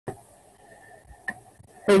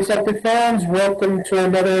Hey Celtic fans, welcome to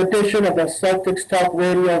another edition of the Celtics Talk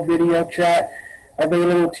Radio video chat,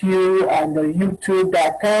 available to you on the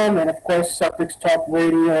youtube.com and of course Celtics Talk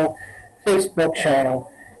Radio Facebook channel.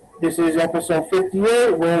 This is episode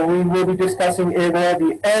 58, where we will be discussing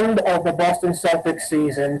the end of the Boston Celtics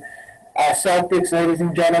season. Celtics, ladies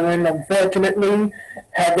and gentlemen, unfortunately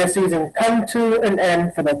had their season come to an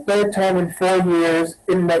end for the third time in 4 years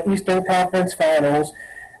in the Eastern Conference Finals,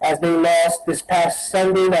 as they lost this past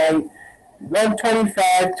Sunday night,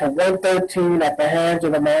 125 to 113 at the hands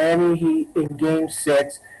of the Miami Heat in Game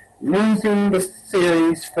 6, losing the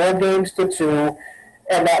series 4-2,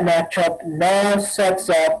 and that matchup now sets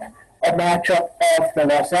up a matchup of the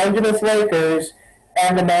Los Angeles Lakers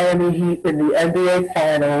and the Miami Heat in the NBA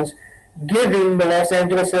Finals, giving the Los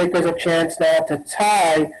Angeles Lakers a chance now to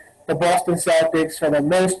tie the Boston Celtics for the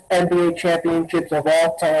most NBA championships of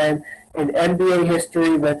all time in NBA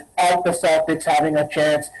history, without the Celtics having a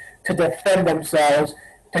chance to defend themselves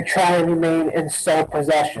to try and remain in sole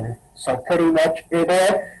possession. So pretty much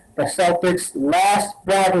the Celtics' last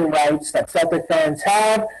bragging rights that Celtic fans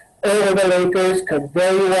have over the Lakers could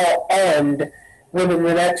very well end within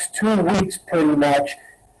the next 2 weeks pretty much,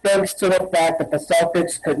 thanks to the fact that the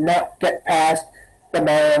Celtics could not get past the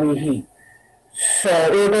Miami Heat. So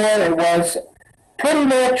it was pretty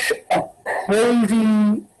much a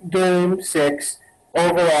crazy Game 6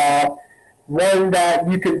 overall, one that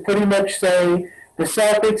you could pretty much say the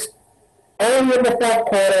Celtics only in the fourth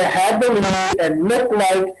quarter had the lead and looked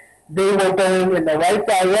like they were going in the right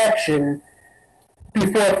direction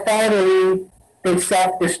before finally they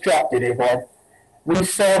self-destructed. We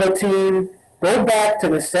saw the team go back to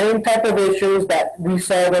the same type of issues that we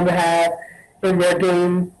saw them have in their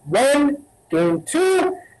Game 1, Game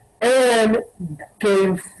 2, and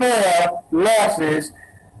Game 4 losses,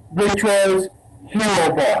 which was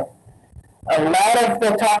hero ball. A lot of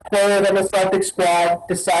the top players on the Celtics squad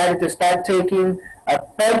decided to start taking a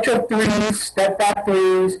bunch of threes, step-back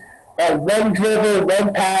threes, or one dribble,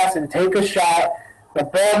 one pass, and take a shot. The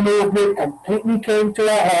ball movement completely came to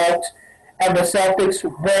a halt, and the Celtics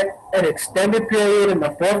went an extended period in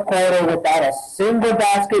the fourth quarter without a single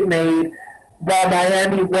basket made, while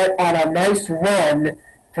Miami went on a nice run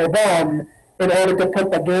for them in order to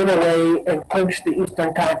put the game away and clinch the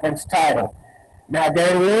Eastern Conference title. Now,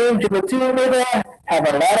 Danny Ainge and the team have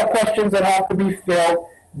a lot of questions that have to be filled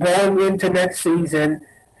going into next season,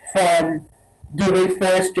 from do they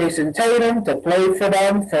force Jayson Tatum to play for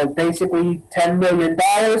them for basically $10 million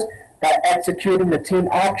by executing the team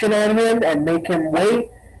option on him and make him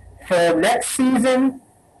wait for next season,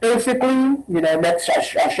 basically,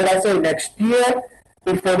 next year,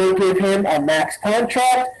 before they give him a max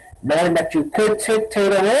contract, knowing that you could take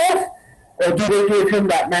Tatum off, or do they give him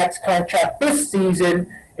that max contract this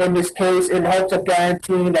season, in this case, in hopes of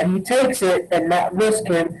guaranteeing that he takes it and not risk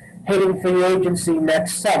him hitting free agency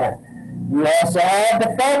next summer? You also have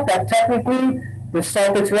the fact that technically the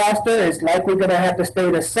Celtics roster is likely going to have to stay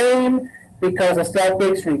the same, because the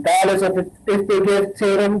Celtics, regardless of if they give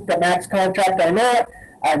Tatum the max contract or not,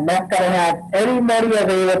 are not going to have any money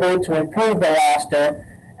available to improve the roster.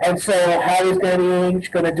 And so how is Danny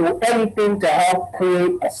Ainge going to do anything to help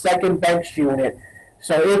create a second bench unit?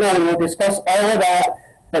 So we'll discuss all of that,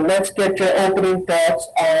 but let's get your opening thoughts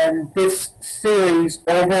on this series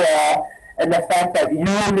overall, and the fact that you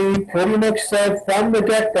and me pretty much said from the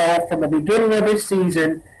get-go, from the beginning of this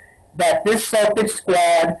season, that this Celtics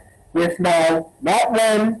squad, with now not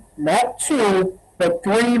one, not two, but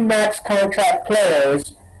 3 max contract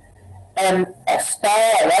players, and a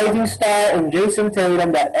rising star in Jayson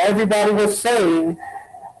Tatum that everybody was saying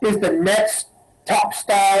is the next top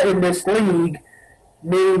star in this league,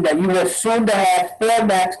 meaning that you were soon to have 4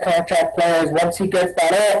 max contract players once he gets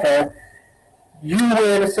that offer. You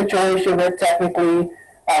were in a situation where technically,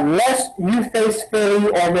 unless you face Philly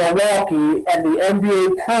or Milwaukee, and the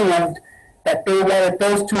NBA proved that they wanted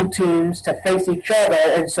those 2 teams to face each other,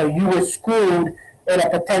 and so you were screwed in a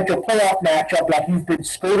potential playoff matchup like you've been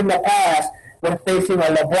screwed in the past when facing a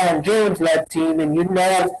LeBron James-led team, and you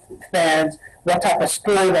know, fans, what type of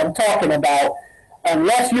screwing I'm talking about.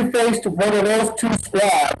 Unless you faced one of those 2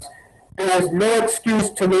 squads, there is no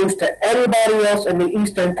excuse to lose to anybody else in the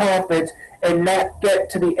Eastern Conference and not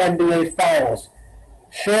get to the NBA Finals.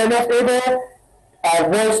 Sure enough, our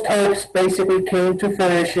worst hopes basically came to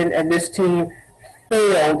fruition, and this team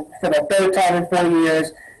failed for the third time in 4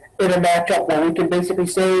 years in a matchup where we can basically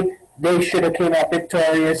say they should have came out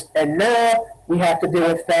victorious, and now we have to deal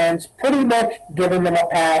with fans pretty much giving them a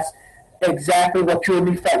pass, exactly what you and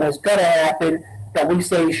me felt was going to happen, that we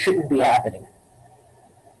say shouldn't be happening.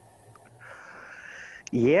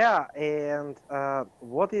 Yeah, and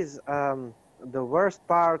what is the worst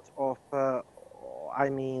part of, I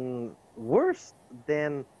mean, worse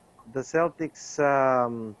than the Celtics,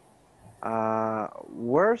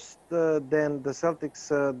 worse than the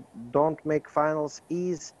Celtics don't make finals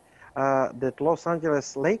is that Los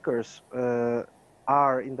Angeles Lakers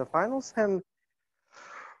are in the finals and,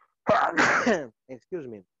 excuse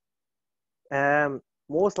me,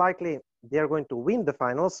 most likely they are going to win the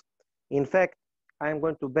finals. In fact, I'm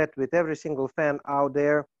going to bet with every single fan out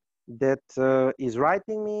there that is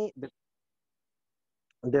writing me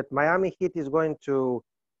that Miami Heat is going to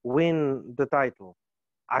win the title.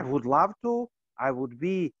 I would love to. I would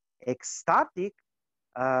be ecstatic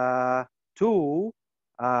uh, to,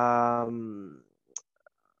 um,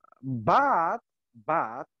 but,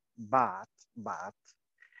 but, but,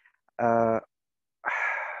 uh,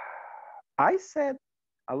 I said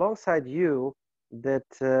alongside you that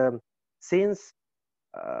since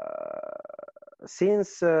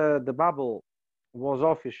the bubble was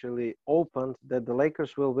officially opened, that the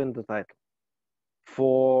Lakers will win the title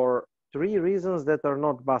for three reasons that are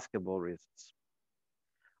not basketball reasons.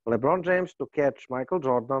 LeBron James to catch Michael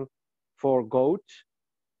Jordan for GOAT.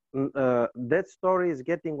 That story is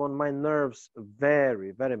getting on my nerves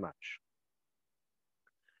very, very much.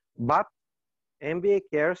 But NBA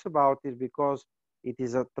cares about it because it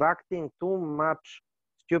is attracting too much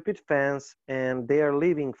stupid fans and they are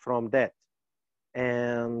living from that.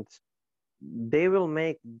 And they will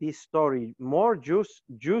make this story more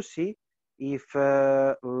juicy if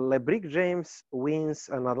LeBron James wins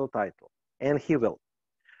another title. And he will.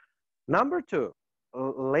 Number two,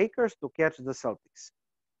 Lakers to catch the Celtics.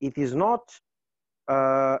 It is not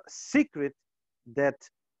a secret that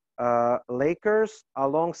Lakers,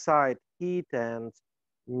 alongside Heat and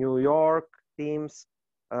New York teams,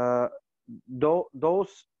 uh,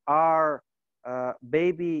 those are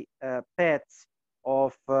baby pets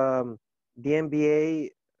of the NBA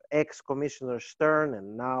ex-commissioner Stern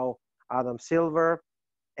and now Adam Silver,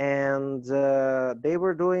 and they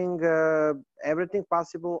were doing everything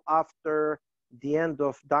possible after the end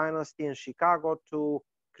of dynasty in Chicago to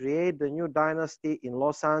create the new dynasty in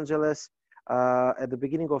Los Angeles at the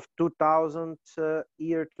beginning of 2000,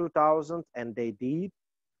 year 2000, and they did.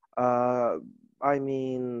 Uh, I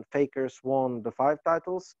mean, Fakers won the 5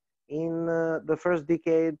 titles in the first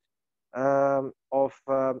decade of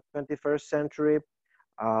 21st century.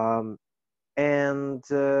 Um, and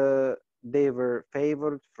they were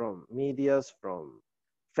favored from medias, from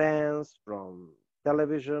fans, from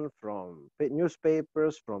television, from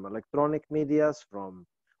newspapers, from electronic medias, from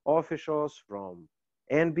officials, from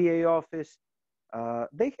NBA office.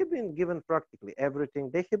 They have been given practically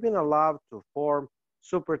everything. They have been allowed to form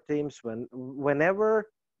super teams whenever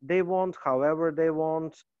they want, however they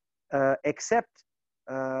want, except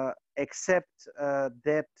that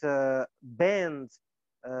banned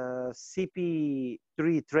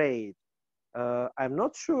CP3 trade. I'm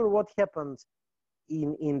not sure what happened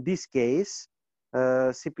in this case,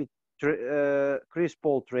 Chris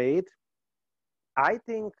Paul trade. I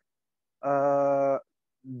think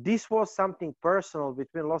this was something personal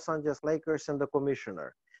between Los Angeles Lakers and the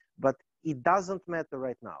commissioner, but it doesn't matter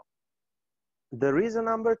right now. The reason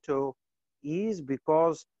number two is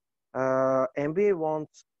because NBA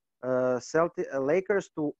wants Lakers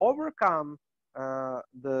to overcome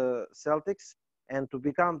the Celtics and to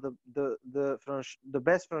become the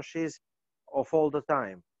best franchise of all the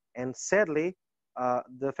time. And sadly,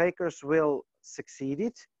 the Fakers will succeed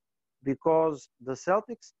it because the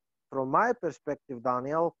Celtics, from my perspective,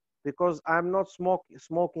 Daniel, because I'm not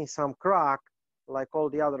smoking some crack like all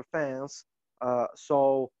the other fans,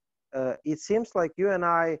 so it seems like you and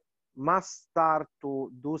I must start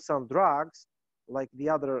to do some drugs like the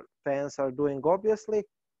other fans are doing, obviously,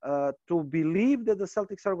 to believe that the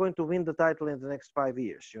Celtics are going to win the title in the next 5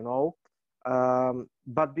 years, you know.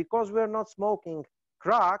 But because we're not smoking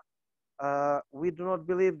crack, we do not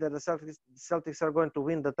believe that the Celtics are going to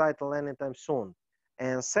win the title anytime soon.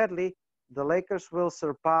 And sadly, the Lakers will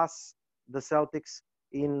surpass the Celtics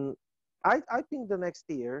in, I think, the next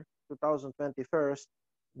year, 2021.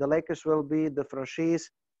 The Lakers will be the franchise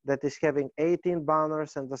that is having 18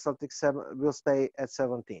 banners, and the Celtics will stay at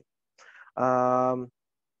 17.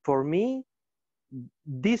 For me,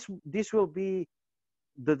 this will be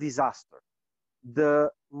the disaster. The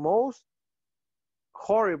most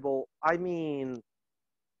horrible, I mean,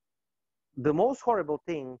 the most horrible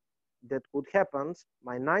thing that could happen,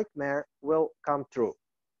 my nightmare will come true.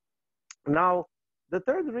 Now, the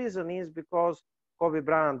third reason is because Kobe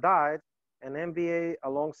Bryant died, and NBA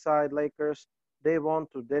alongside Lakers, they want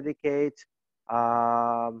to dedicate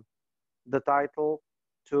the title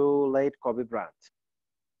to late Kobe Bryant.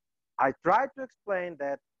 I tried to explain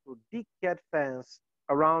that to dickhead fans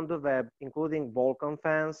around the web, including Balkan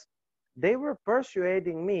fans. They were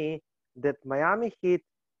persuading me that Miami Heat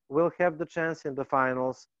will have the chance in the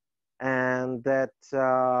finals and that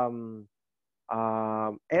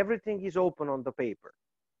everything is open on the paper.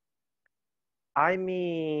 I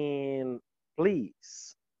mean,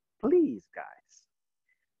 please, guys.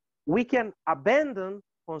 We can abandon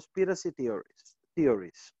conspiracy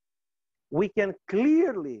theories. We can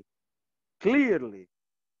clearly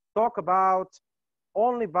talk about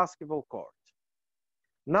only basketball court.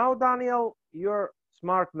 Now, Daniel, you're a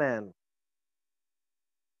smart man.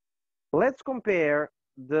 Let's compare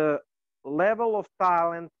the level of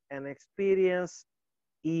talent and experience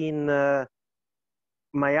in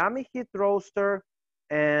Miami Heat roster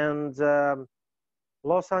and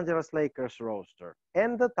Los Angeles Lakers roster,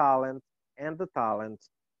 and the talent.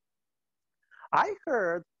 I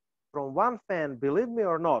heard from one fan, believe me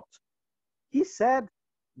or not, he said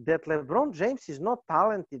that LeBron James is not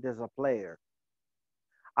talented as a player.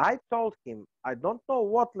 I told him, I don't know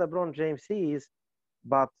what LeBron James is,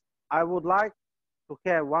 but I would like to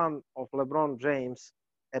have one of LeBron James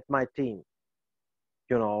at my team,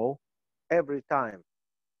 you know, every time.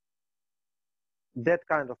 That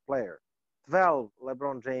kind of player. 12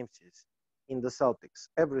 LeBron Jameses in the Celtics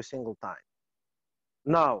every single time.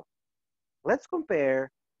 Now, let's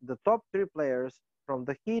compare the top 3 players from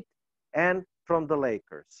the Heat and from the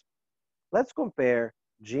Lakers. Let's compare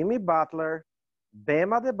Jimmy Butler, Bam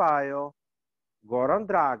Adebayo, Goran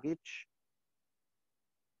Dragic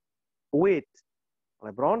with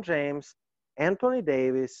LeBron James, Anthony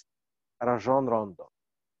Davis, Rajon Rondo.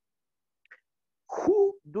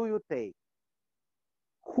 Who do you take?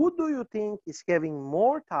 Who do you think is having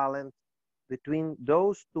more talent between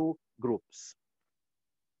those two groups?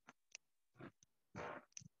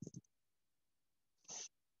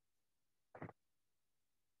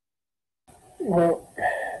 Well,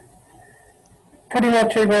 pretty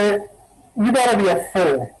much, you gotta be a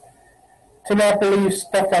fool to not believe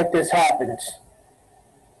stuff like this happens.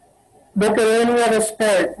 Look at any other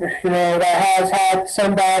sport, that has had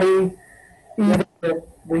somebody either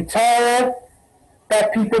retire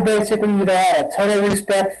that people basically either had a ton of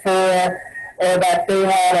respect for, or that they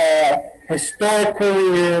had a historic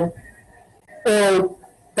career, or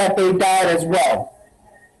that they died as well.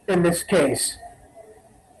 In this case,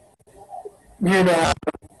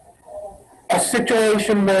 a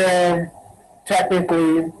situation where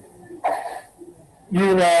technically,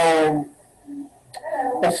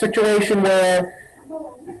 a situation where,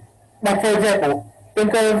 like, for example,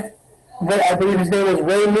 think of what I believe his name was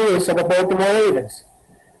Ray Lewis of the Baltimore Ravens.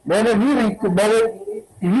 Whenever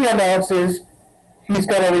he announces he's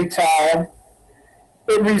going to retire,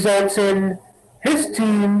 it results in his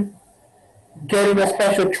team getting a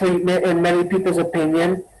special treatment in many people's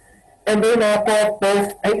opinion, and they knock off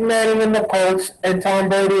both Peyton Manning and the Colts and Tom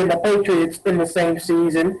Brady and the Patriots in the same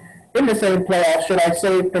season, in the same playoffs, should I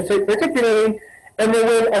say, particularly, and they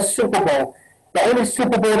win a Super Bowl. The only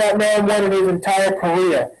Super Bowl that man won in his entire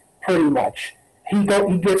career, pretty much. He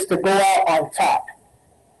gets to go out on top.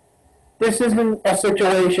 This isn't a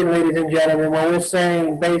situation, ladies and gentlemen, where we're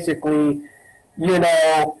saying basically,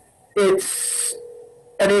 it's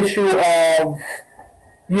an issue of,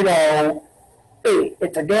 hey,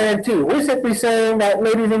 it's a guarantee. We're simply saying that,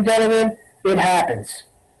 ladies and gentlemen, it happens.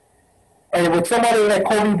 And with somebody like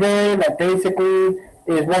Kobe Bryant, that basically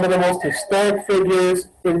is one of the most historic figures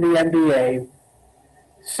in the NBA,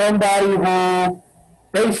 somebody who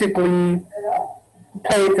basically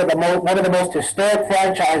played for one of the most historic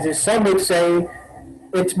franchises. Some would say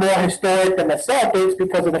it's more historic than the Celtics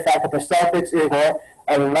because of the fact that the Celtics, Igor,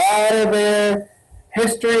 a lot of their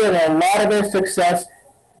history and a lot of their success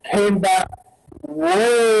came back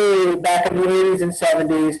way back in the 80s and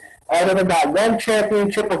 70s. Other than that one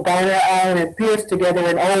championship of Garnett, Allen, and Pierce together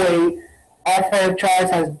in '08, our franchise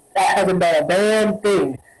hasn't done a damn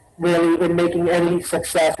thing, really, in making any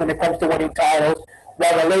success when it comes to winning titles,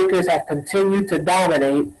 while the Lakers have continued to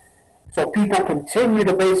dominate. So people continue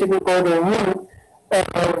to basically go the route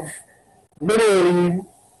of literally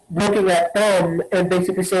looking at them and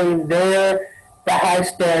basically saying they're the high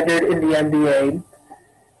standard in the NBA.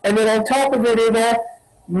 And then on top of it,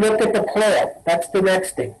 look at the player. That's the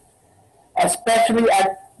next thing. Especially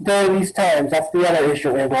during these times. That's the other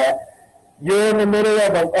issue, Igor. You're in the middle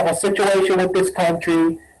of a situation with this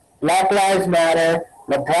country. Black Lives Matter.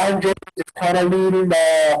 LeBron James is kind of leading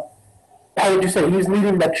how would you say, he's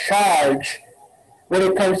leading the charge when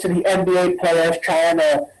it comes to the NBA players trying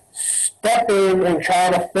to step in and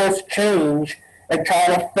trying to force change and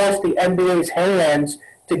trying to force the NBA's hands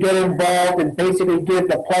to get involved and basically give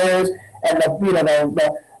the players and the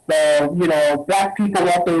black people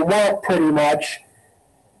what they want pretty much.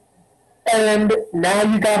 And now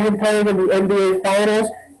you got him playing in the NBA Finals.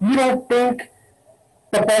 You don't think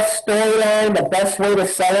the best storyline, the best way to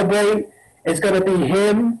celebrate is going to be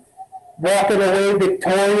him walking away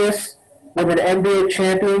victorious with an NBA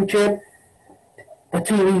championship? The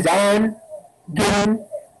team he's on getting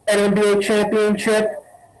an NBA championship,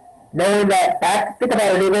 knowing that think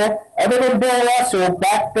about it, Igor, other than Bill Russell,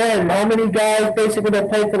 back then, how many guys basically that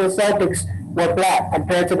played for the Celtics were black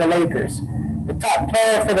compared to the Lakers? The top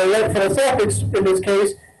player for the Celtics in this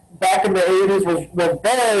case back in the 80s was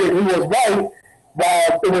Bird, and he was white,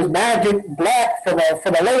 while it was Magic black for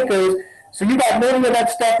the Lakers. So you got many of that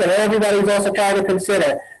stuff that everybody's also trying to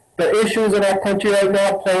consider. The issues in our country right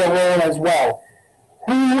now play a role as well.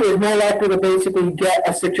 Who is more likely to basically get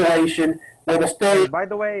a situation where the story... By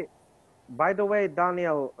the way,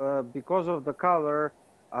 Daniel, because of the color,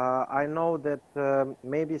 I know that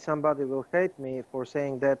maybe somebody will hate me for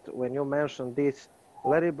saying that when you mentioned this.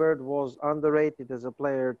 Larry Bird was underrated as a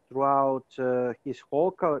player throughout his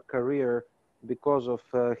whole career because of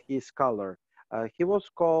his color. He was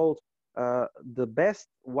called the best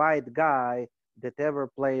white guy that ever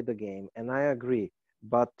played the game, and I agree.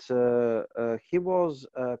 But he was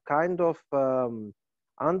kind of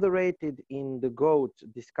underrated in the GOAT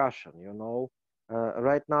discussion, you know.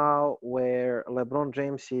 Right now, where LeBron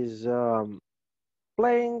James is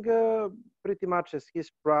playing pretty much as his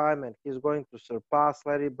prime, and he's going to surpass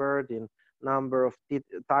Larry Bird in number of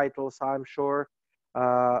titles, I'm sure.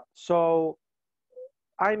 So,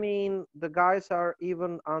 I mean, the guys are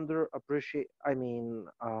even underappreciated. I mean,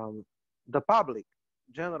 the public,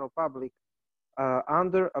 general public,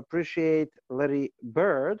 underappreciate Larry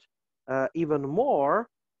Bird even more.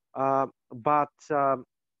 But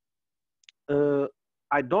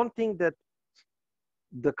I don't think that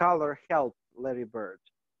the color helped Larry Bird.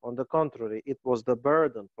 On the contrary, it was the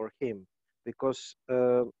burden for him, because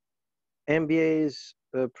NBA is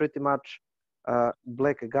pretty much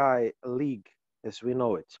black guy league as we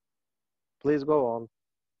know it. Please go on.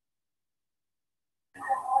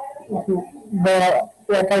 But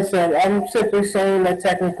like I said, I'm simply saying that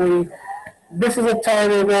technically this is a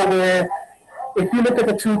time where if you look at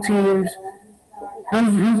the two teams,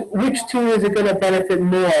 which team is it going to benefit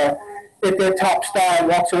more if their top star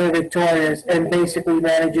walks away victorious and basically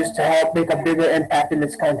manages to help make a bigger impact in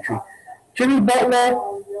this country? Jimmy Butler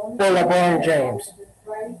or LeBron James?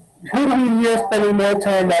 Who do we hear spending more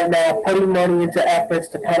time right now putting money into efforts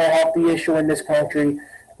to kind of help the issue in this country?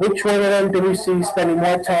 Which one of them do we see spending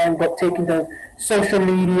more time but taking to social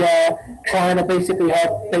media, trying to basically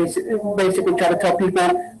basically try to tell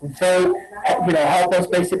people, vote, help us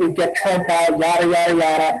basically get Trump out, yada, yada,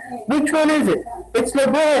 yada. Which one is it? It's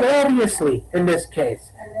LeBron, obviously, in this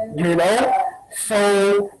case.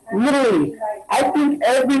 So, literally, I think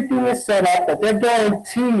everything is set up that they're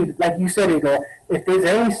guaranteed, like you said, Igor, if there's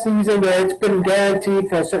any season where it's been guaranteed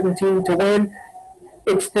for a certain team to win,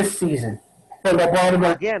 it's this season. For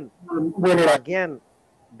LeBron again,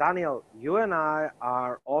 Daniel, you and I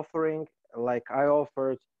are offering, like I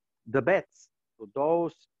offered, the bets to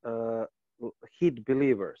those Heat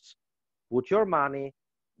believers. Put your money.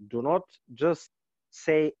 Do not just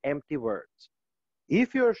say empty words.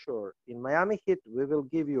 If you're sure in Miami Heat, we will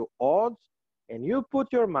give you odds, and you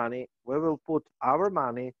put your money, we will put our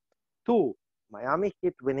money to Miami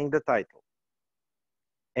Heat winning the title.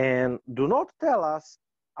 And do not tell us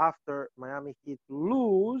after Miami Heat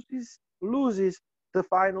loses the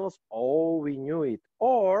finals, oh, we knew it.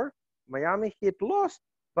 Or Miami Heat lost,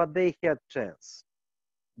 but they had chance.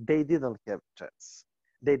 They didn't have chance.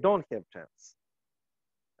 They don't have chance.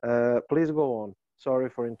 Please go on. Sorry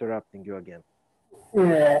for interrupting you again.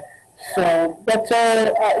 Yeah, so that's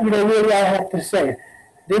all, really I have to say.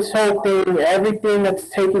 This whole thing, everything that's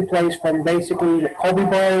taking place from basically Kobe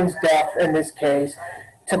Bryant's death in this case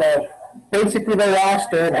to basically the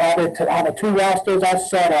roster and how the two rosters are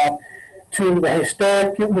set up, to the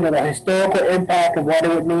historical impact of what it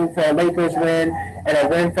would mean for a Lakers win and a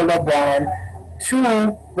win for LeBron,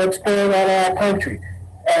 to what's going on in our country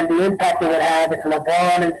and the impact it would have if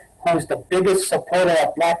LeBron, who's the biggest supporter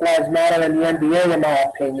of Black Lives Matter in the NBA, in my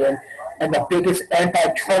opinion, and the biggest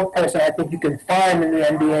anti-Trump person I think you can find in the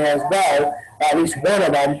NBA as well, at least one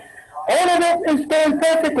of them, all of it is going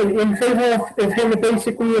perfectly in favor of him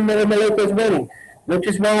basically in the Lakers winning, which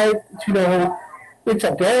is why, it's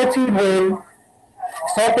a guaranteed win.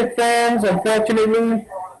 Celtic fans, unfortunately,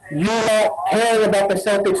 you're not caring about the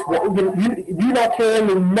Celtics. You're not caring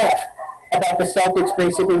enough about the Celtics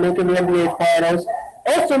basically making the NBA Finals.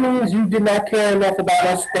 also means you did not care enough about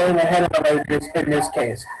us staying ahead of the Lakers in this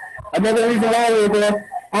case. Another reason why we're there,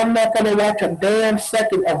 I'm not going to watch a damn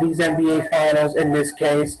second of these NBA finals in this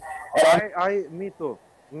case. And Me too.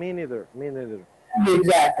 Me neither. Me neither.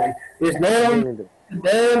 exactly. There's no Me reason neither.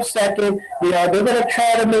 damn second. They're going to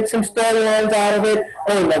try to make some storylines out of it.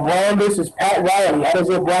 Oh, LeBron versus Pat Riley. How does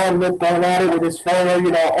LeBron look going at it with his former,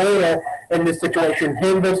 owner in this situation?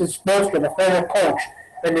 Him versus Spolstra, the former coach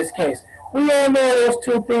in this case. We all know those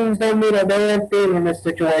two things don't mean a damn thing in this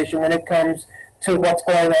situation when it comes to what's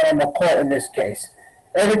going on the court in this case.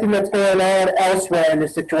 Everything that's going on elsewhere in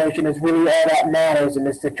this situation is really all that matters in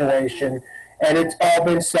this situation, and it's all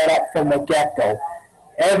been set up from the get-go.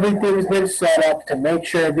 Everything's been set up to make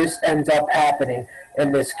sure this ends up happening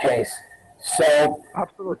in this case. So,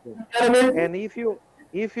 Absolutely. gentlemen, And if you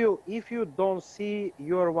don't see,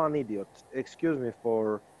 you're one idiot. Excuse me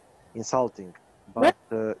for insulting, but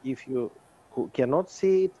if you cannot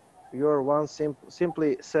see it, you're one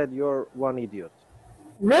simply said you're one idiot.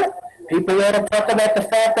 yep, people want to talk about the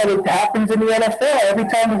fact that it happens in the NFL every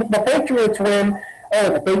time the Patriots win.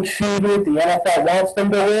 Oh, the big cheated. The NFL wants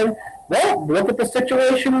them to win. Well, look at the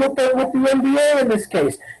situation with the NBA in this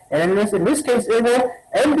case. And in this case, NBA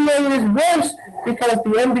is worse because the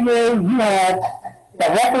NBA, you have the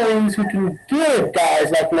referees who can give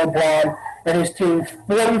guys like LeBron and his team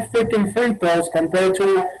 40 freaking free throws compared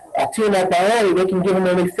to a team like Miami. They can give them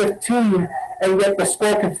only 15, and yet the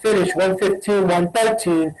score can finish 115,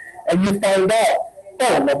 113, and you find out,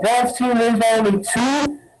 oh, LeBron's team wins by only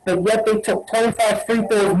two, but yet they took 25 free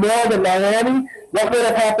throws more than Miami. What would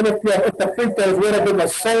have happened if the free throws would have been the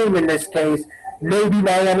same in this case? Maybe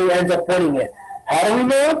Miami ends up winning it. How do we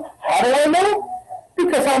know? How do I know?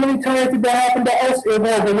 Because how many times did that happen to us when we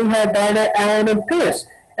had Barnett, Allen, and Pierce?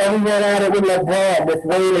 And we went at it with LeBron, with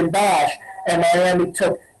Wade and Bosh, and Miami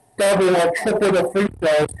took double or triple the free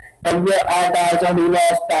throws, and yet our guys only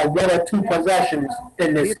lost by one or two possessions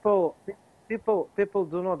in this. People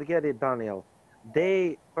do not get it, Daniel.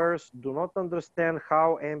 They first do not understand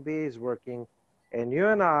how NBA is working, and you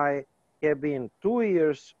and I have been 2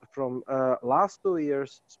 years from last 2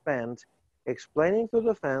 years spent explaining to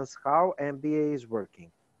the fans how NBA is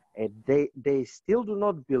working, and they still do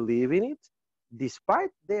not believe in it,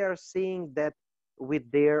 despite they are seeing that with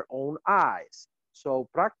their own eyes. So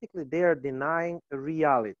practically they are denying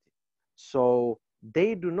reality. So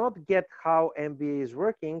they do not get how NBA is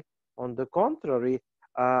working. On the contrary,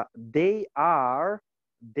 they are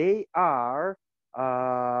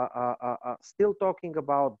still talking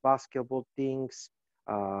about basketball things,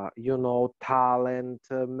 talent,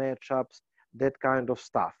 matchups, that kind of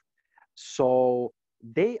stuff. So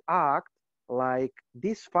they act like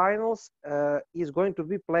this finals is going to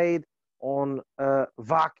be played on a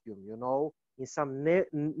vacuum, in some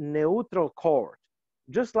neutral court,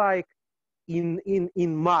 just like in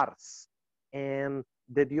Mars, and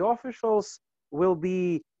that the officials will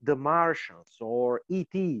be the Martians or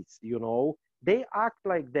ETs, they act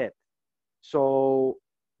like that. So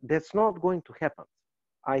that's not going to happen.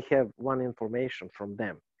 I have one information from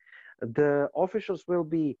them. The officials will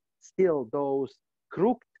be still those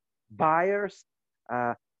crooked buyers,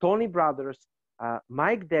 Tony Brothers,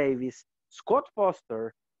 Mike Davis, Scott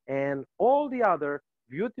Foster, and all the other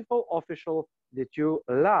beautiful officials that you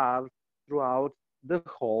love throughout the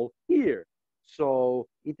whole year. So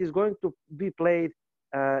it is going to be played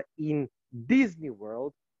in Disney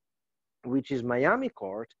World, which is Miami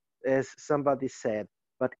court, as somebody said,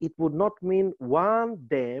 but it would not mean one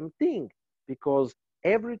damn thing because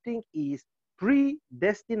everything is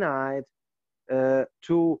predestined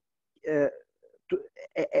to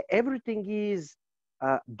everything is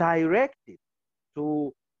directed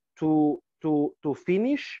to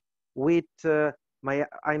finish with to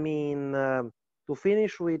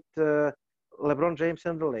finish with LeBron James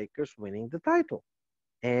and the Lakers winning the title.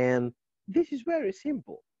 And this is very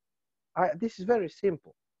simple. This is very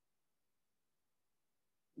simple.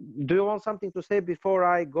 Do you want something to say before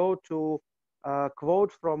I go to a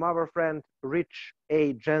quote from our friend Rich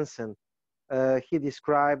A. Jensen? He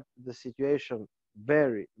described the situation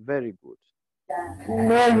very, very good.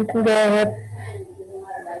 No, you can go ahead.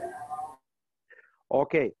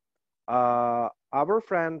 Okay. Our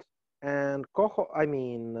friend and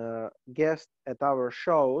guest at our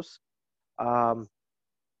shows,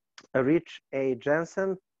 Rich A.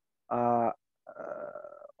 Jensen, of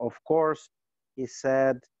course, he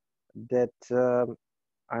said that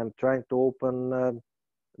I'm trying to open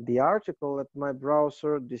the article at my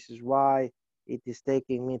browser. This is why it is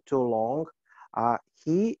taking me too long.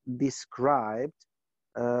 He described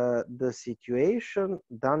the situation,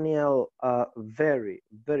 Daniel, very,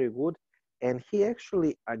 very good. and he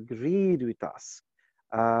actually agreed with us,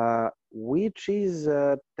 which is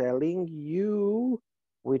telling you,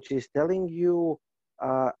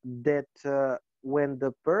 that when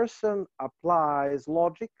the person applies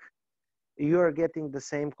logic, you are getting the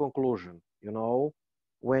same conclusion. You know,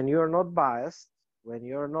 when you're not biased, when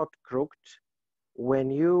you're not crooked, when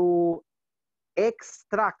you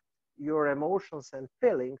extract your emotions and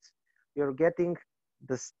feelings, you're getting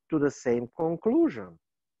to the same conclusion,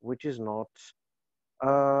 which is not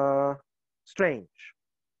strange.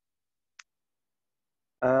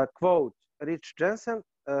 Quote, Rich Jensen,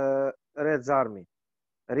 Red's Army,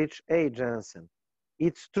 Rich A. Jensen.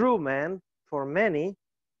 It's true, man. For many,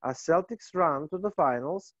 a Celtics run to the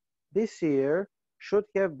finals this year should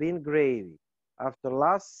have been gravy. After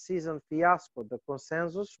last season fiasco, the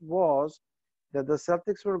consensus was that the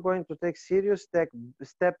Celtics were going to take serious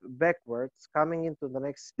step backwards coming into the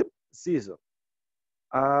next season.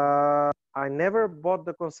 I never bought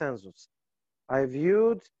the consensus. I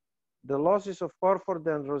viewed the losses of Horford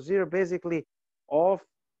and Rozier basically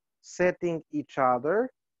offsetting each other,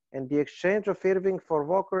 and the exchange of Irving for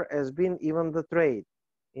Walker has been even the trade.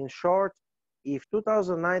 In short, if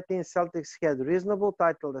 2019 Celtics had reasonable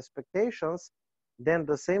title expectations, then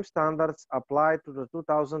the same standards apply to the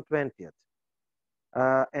 2020th.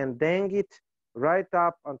 And dang it, right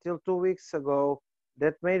up until 2 weeks ago,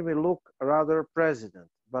 that made me look rather president.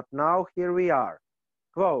 But now here we are.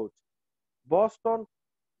 Quote, Boston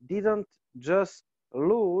didn't just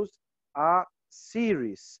lose a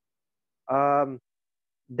series.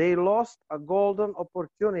 They lost a golden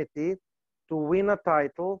opportunity to win a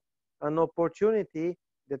title, an opportunity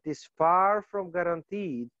that is far from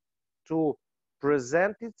guaranteed to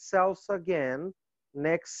present itself again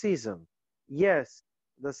next season. Yes,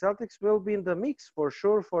 the Celtics will be in the mix for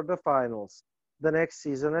sure for the finals the next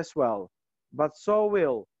season as well. But so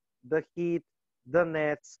will the Heat, the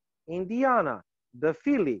Nets, Indiana, the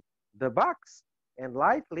Philly, the Bucks, and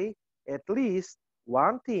likely at least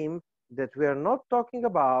one team that we are not talking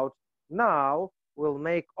about now will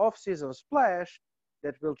make off-season splash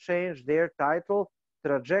that will change their title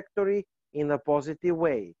trajectory in a positive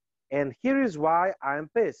way. And here is why I'm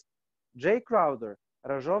pissed. Jay Crowder,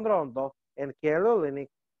 Rajon Rondo, and Kelly Olynyk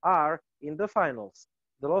are in the finals.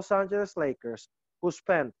 The Los Angeles Lakers, who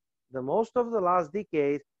spent the most of the last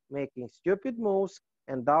decade making stupid moves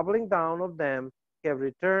and doubling down on them, have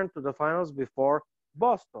returned to the finals before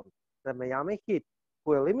Boston. The Miami Heat,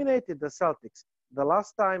 who eliminated the Celtics the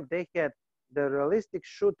last time they had the realistic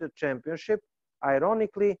shoot at championship,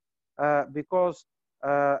 ironically, because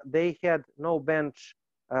they had no bench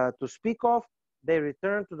to speak of, they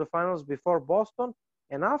returned to the finals before Boston.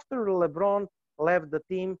 And after LeBron left the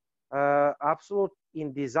team absolute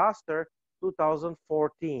in disaster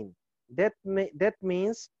 2014. That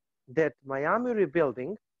means that Miami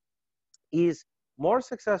rebuilding is more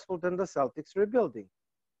successful than the Celtics rebuilding.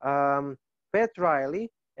 Pat Riley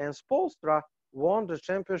and Spoelstra won the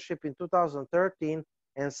championship in 2013,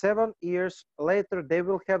 and 7 years later they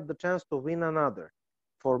will have the chance to win another.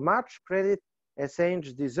 For much credit as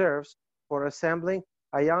Ainge deserves for assembling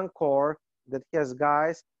a young core that has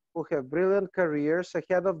guys who have brilliant careers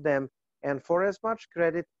ahead of them, and for as much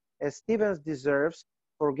credit as Stevens deserves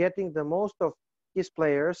for getting the most of his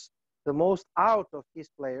players, the most out of his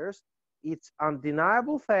players, it's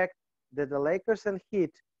undeniable fact that the Lakers and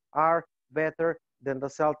Heat are better than the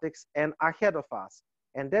Celtics and ahead of us.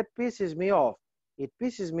 And that pisses me off. It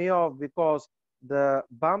pisses me off because the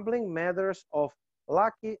bumbling matters of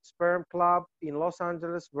Lucky Sperm Club in Los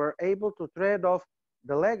Angeles were able to trade off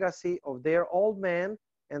the legacy of their old man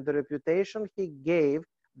and the reputation he gave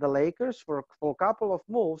the Lakers for a couple of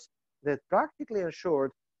moves that practically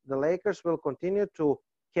ensured the Lakers will continue to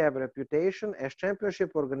have reputation as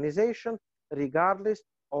championship organization regardless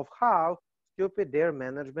of how stupid their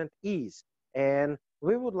management is. And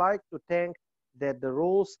we would like to think that the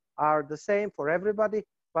rules are the same for everybody,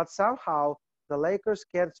 but somehow the Lakers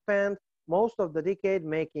can spend most of the decade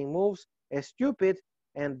making moves as stupid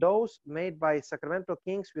and those made by Sacramento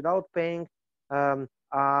Kings without paying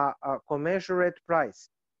a commensurate price.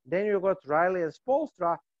 Then you got Riley and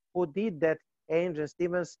Spoelstra, who did that Ainge and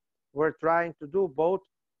Stevens were trying to do, both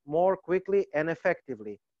more quickly and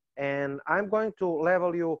effectively. And I'm going to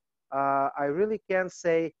level you. I really can't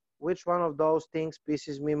say which one of those things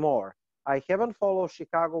pisses me more. I haven't followed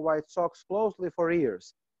Chicago White Sox closely for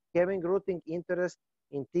years, having rooting interest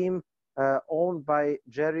in team owned by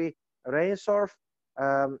Jerry Reinsdorf,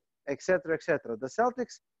 etc., etc. The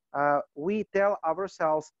Celtics, we tell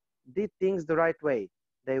ourselves, did things the right way.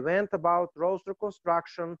 They went about roster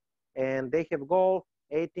construction, and they have goal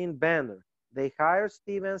 18 banner. They hired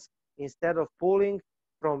Stevens instead of pulling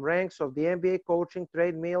from ranks of the NBA coaching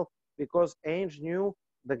treadmill, because Ainge knew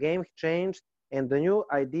the game changed and the new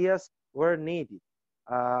ideas were needed.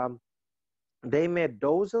 Um, they made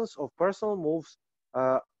dozens of personal moves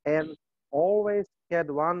and always had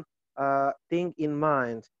one thing in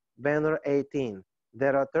mind: banner 18.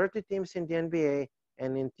 There are 30 teams in the NBA,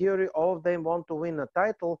 and in theory, all of them want to win a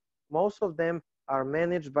title. Most of them are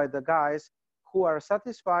managed by the guys who are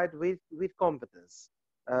satisfied with competence.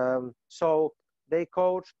 So they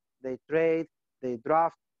coach, they trade, they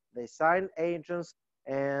draft, they sign agents,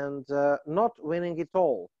 and not winning it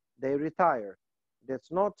all, they retire.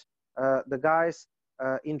 That's not the guys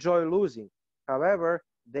enjoy losing. However,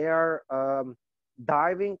 they are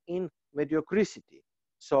diving in mediocrity.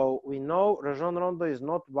 So we know Rajon Rondo is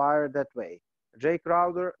not wired that way. Jay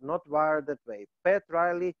Crowder, not wired that way. Pat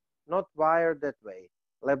Riley, not wired that way.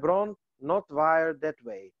 LeBron, not wired that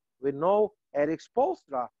way. We know Eric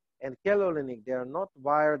Spoelstra and Kelly Olynyk, they are not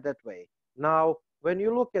wired that way. Now, when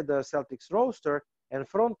you look at the Celtics roster and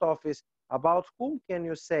front office, about whom can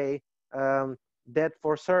you say that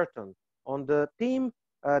for certain? On the team,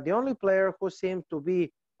 the only player who seemed to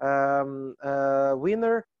be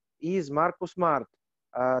winner is Marcus Smart.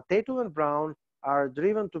 Tatum and Brown are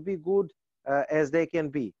driven to be good as they can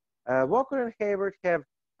be. Walker and Hayward have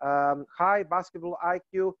high basketball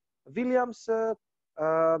IQ. Williams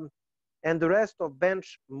and the rest of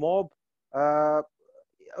bench mob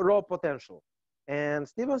raw potential. And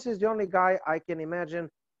Stevens is the only guy I can imagine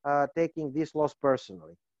taking this loss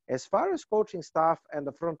personally. As far as coaching staff and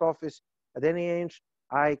the front office, Danny Ainge,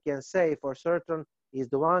 I can say for certain, is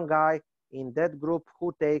the one guy in that group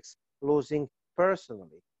who takes losing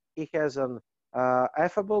personally. He has an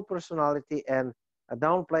affable personality and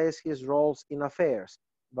downplays his roles in affairs.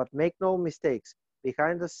 But make no mistakes,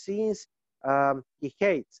 behind the scenes, he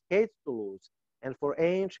hates to lose. And for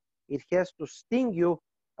Ainge, it has to sting you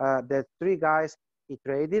that three guys he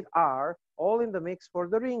traded are all in the mix for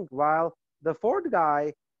the ring, while the fourth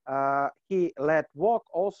guy he let walk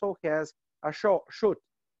also has a shoot.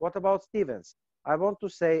 What about Stevens? I want to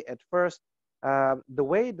say at first, the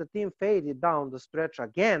way the team faded down the stretch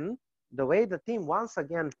again, the way the team once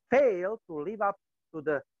again failed to live up to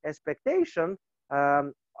the expectation,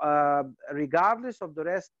 regardless of the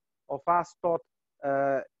rest of us thought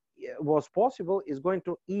was possible, is going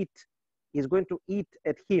to eat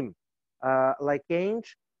at him. Like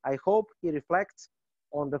Ainge, I hope he reflects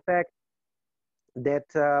on the fact that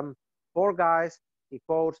four guys he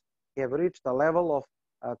coached have reached a level of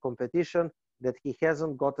competition that he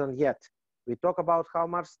hasn't gotten yet. We talk about how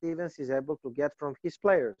much Stevens is able to get from his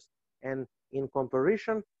players, and in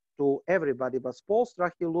comparison to everybody but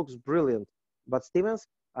Spoelstra, he looks brilliant. But Stevens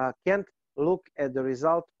can't look at the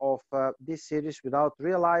result of this series without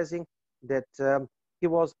realizing that he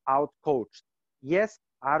was outcoached. Yes,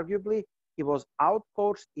 arguably, he was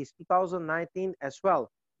outcoached in 2019 as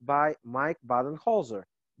well by Mike Budenholzer.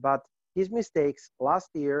 But his mistakes last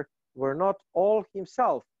year were not all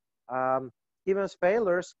himself. Stevens'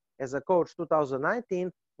 failures as a coach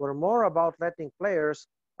 2019 were more about letting players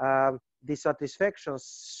dissatisfaction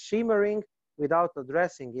shimmering without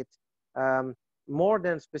addressing it, more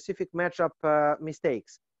than specific matchup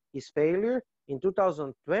mistakes. His failure in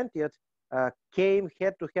 2020 came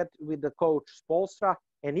head-to-head with the coach Spoelstra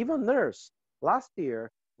and even Nurse. Last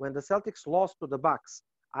year, when the Celtics lost to the Bucks,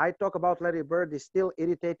 I talk about Larry Bird is still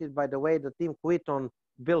irritated by the way the team quit on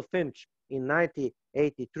Bill Finch in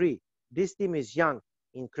 1983. This team is young,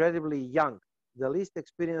 incredibly young, the least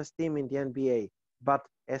experienced team in the NBA. But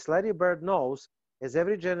as Larry Bird knows, as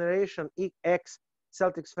every generation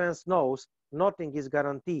ex-Celtics fans knows, nothing is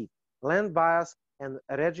guaranteed. Len Bias and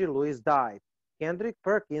Reggie Lewis died. Kendrick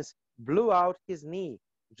Perkins blew out his knee.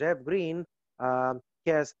 Jeff Green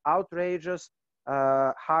has outrageous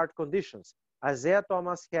heart conditions. Isaiah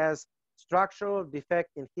Thomas has structural defect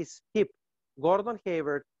in his hip. Gordon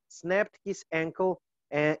Hayward snapped his ankle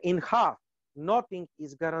in half. Nothing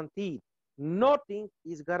is guaranteed. Nothing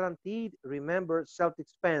is guaranteed. Remember,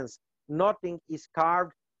 Celtics fans, nothing is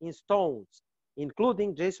carved in stones,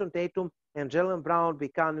 including Jayson Tatum and Jaylen Brown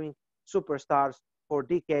becoming superstars for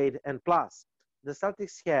decade and plus. The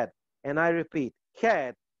Celtics had, and I repeat,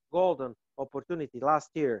 had golden opportunity last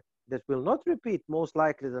year that will not repeat most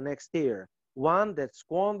likely the next year. One that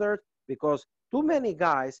squandered because too many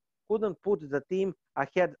guys couldn't put the team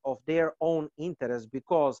ahead of their own interests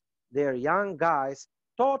because their young guys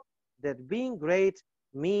thought that being great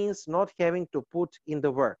means not having to put in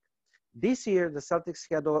the work. This year, the Celtics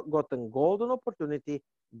had gotten golden opportunity.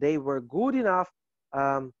 They were good enough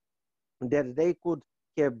that they could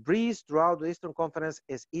have breezed throughout the Eastern Conference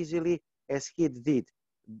as easily as Heat did.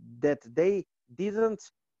 that they didn't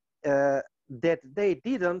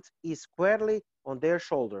is squarely on their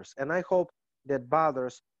shoulders. And I hope that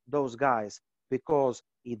bothers those guys, because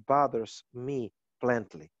it bothers me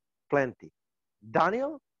plenty.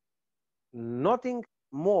 Daniel, nothing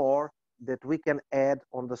more that we can add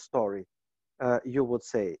on the story, you would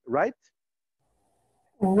say, right?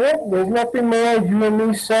 Yep, there's nothing more. You and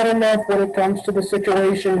me said enough when it comes to the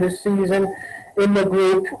situation this season in the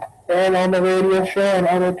group and on the radio show and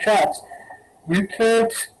other chats. You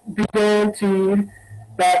can't be guaranteed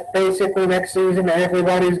that basically next season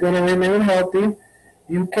everybody's going to remain healthy.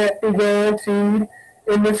 You can't be guaranteed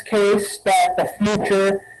in this case that the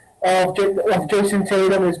future of Jayson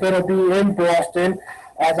Tatum is going to be in Boston.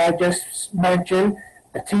 As I just mentioned,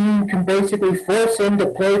 the team can basically force him to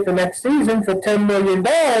play for next season for $10 million.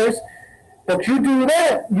 But you do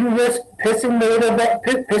that, you risk pissing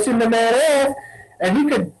the man off, and he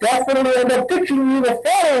could definitely end up ditching you the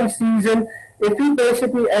following season if he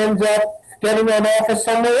basically ends up getting an offer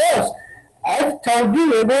somewhere else. I've told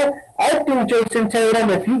you, Igor, I think Jayson Tatum,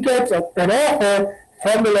 if he gets an offer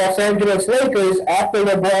from the Los Angeles Lakers after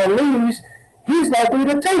LeBron leaves, he's likely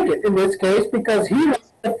to take it in this case because he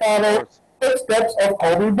wants to follow footsteps of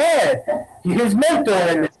Kobe Bryant, his mentor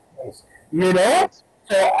in this case. You know?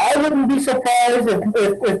 So I wouldn't be surprised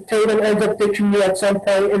if Tatum ends up ditching you at some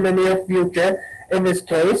point in the near future. In this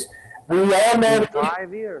case, we all know in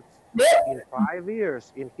 5 years. Yeah. In 5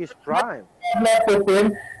 years, in his prime. Left with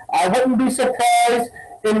him. I wouldn't be surprised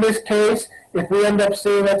in this case if we end up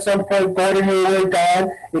seeing at some point Gordon Hayward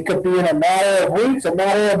gone. It could be in a matter of weeks, a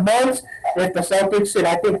matter of months. If the Celtics, and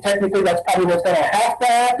I think technically that's probably what's going to have to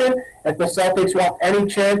happen, if the Celtics want any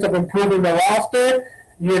chance of improving the roster,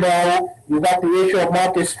 you know, you got the issue of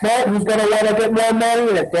Marcus Smart, who's going to want to get more money,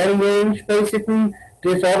 and if Danny Ainge basically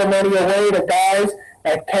gives all the money away to guys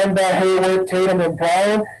like Kemba, Hayward, Tatum, and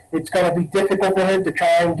Brown, it's going to be difficult for him to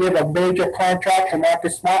try and give a major contract to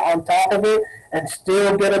Marcus Smart on top of it and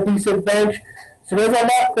still get a decent bench. So there's a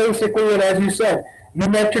lot basically, and as you said, you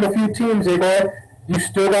mentioned a few teams, Igor. You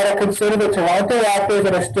still got to consider the Toronto Raptors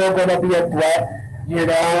that are still going to be a threat. You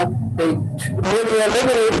know, they really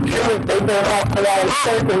eliminated Jimmy. They don't have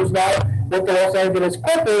Kawhi Leonard now with the Los Angeles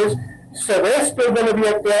Clippers, so they're still going to be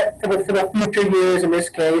a threat for the future years in this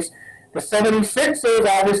case. The 76ers,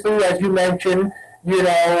 obviously, as you mentioned, you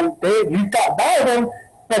know, you got by them,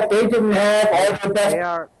 but they didn't have all the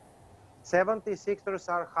best. 76ers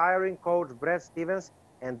are hiring coach Brad Stevens,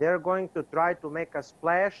 and they're going to try to make a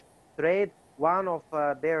splash, trade one of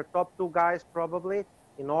their top two guys probably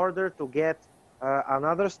in order to get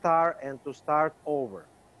another star and to start over.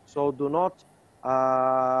 So do not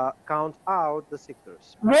count out the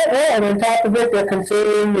Sixers. Yeah, and on top of it, they're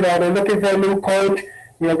considering, you know, they're looking for a new coach.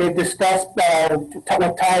 You know, they've discussed with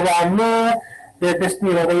Tyronn Lue.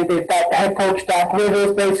 They've got head coach Doc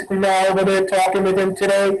Rivers basically now over there talking with him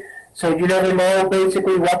today. So you never know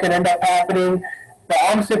basically what can end up happening. But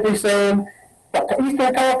I'm simply saying, but the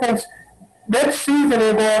Eastern Conference, next season,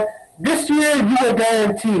 this year you are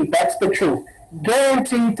guaranteed, that's the truth,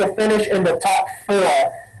 guaranteed to finish in the top 4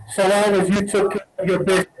 so long as you took care of your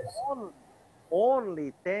business.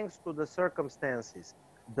 Only thanks to the circumstances.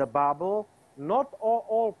 The bubble, not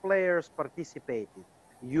all players participated.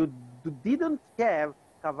 You didn't have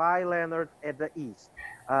Kawhi Leonard at the East.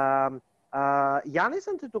 Giannis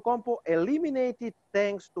Antetokounmpo eliminated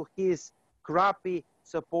thanks to his crappy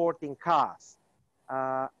supporting cast.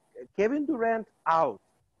 Kevin Durant out.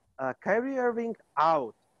 Kyrie Irving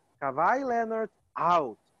out. Kawhi Leonard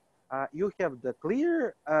out. You have the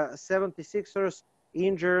clear 76ers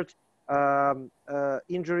injured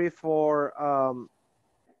injury for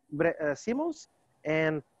Simmons,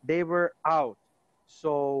 and they were out.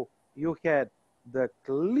 So you had the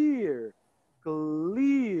clear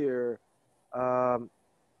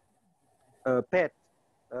path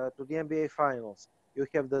to the NBA Finals. You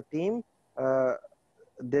have the team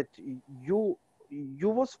that you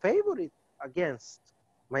was favorite against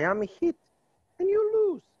Miami Heat, and you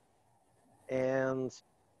lose. And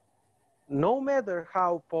no matter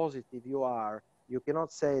how positive you are, you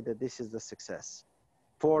cannot say that this is the success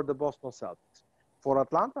for the Boston Celtics. For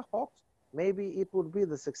Atlanta Hawks, maybe it would be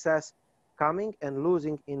the success coming and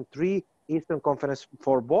losing in 3 Eastern Conference.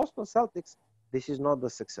 For Boston Celtics, this is not the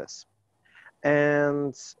success.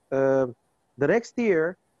 And the next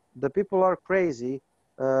year, the people are crazy.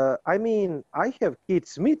 I mean, I have Keith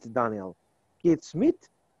Smith, Daniel. Keith Smith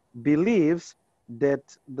believes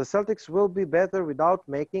that the Celtics will be better without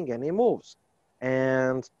making any moves.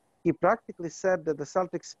 And he practically said that the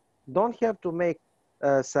Celtics don't have to make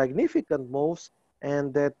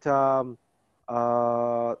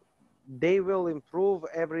they will improve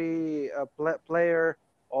every player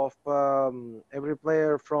of every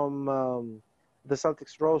player from the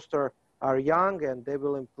Celtics roster are young, and they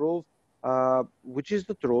will improve, which is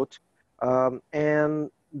the truth, and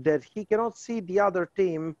that he cannot see the other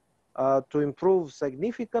team to improve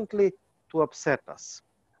significantly to upset us.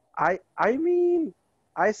 I mean,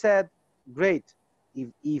 I said, great.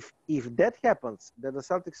 If that happens, that the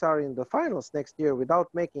Celtics are in the finals next year without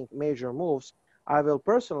making major moves, I will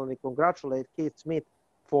personally congratulate Keith Smith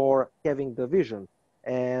for having the vision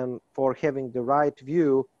and for having the right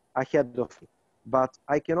view ahead of him. But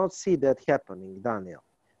I cannot see that happening, Daniel.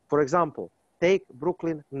 For example, take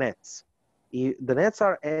Brooklyn Nets. The Nets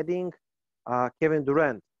are adding Kevin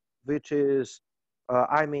Durant, which is,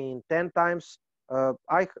 I mean, 10 times.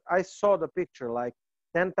 I saw the picture, like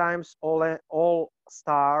 10 times all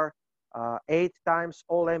star, 8 times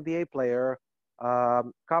all NBA player,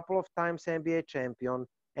 couple of times NBA champion,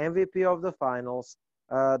 MVP of the finals,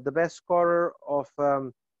 the best scorer of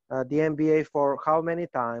the NBA for how many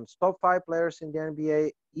times, top 5 players in the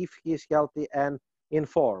NBA if he's healthy and in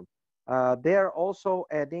form. They're also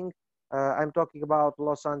adding, I'm talking about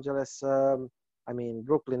Los Angeles,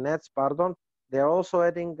 Brooklyn Nets, pardon. They're also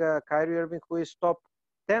adding Kyrie Irving, who is top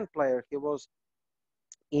 10 player. He was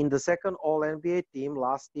in the second All-NBA team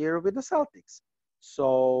last year with the Celtics.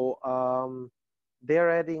 So they're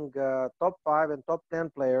adding top 5 and top 10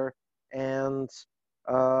 player. And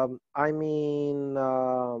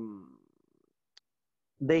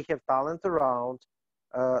they have talent around.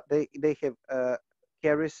 They have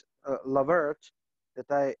Caris LeVert that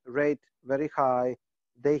I rate very high.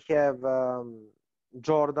 They have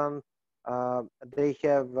Jordan. They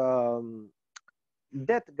have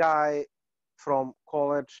that guy from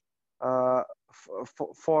college,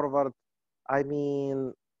 forward. I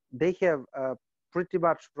mean, they have pretty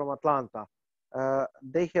much from Atlanta.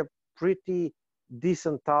 They have pretty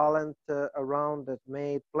decent talent around that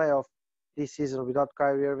made playoff this season without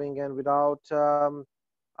Kyrie Irving and without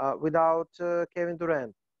Kevin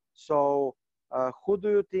Durant. So, who do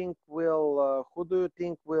you think will?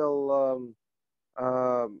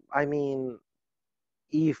 I mean,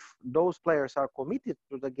 if those players are committed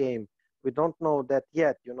to the game, we don't know that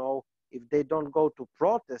yet. You know, if they don't go to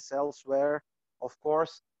protest elsewhere, of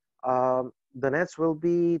course, the Nets will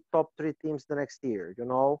be top 3 teams the next year. You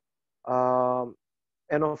know,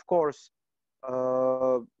 and of course,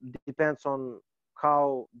 depends on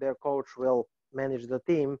how their coach will manage the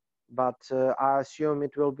team. But I assume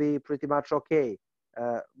it will be pretty much okay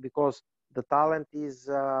because the talent is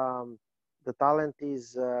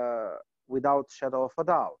without shadow of a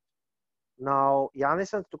doubt. Now,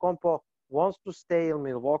 Giannis Antetokounmpo wants to stay in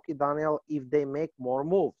Milwaukee, Daniel, if they make more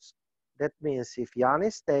moves. That means if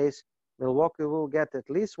Giannis stays, Milwaukee will get at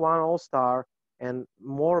least one All-Star and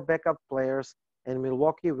more backup players, and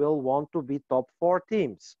Milwaukee will want to be top 4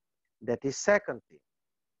 teams. That is second team.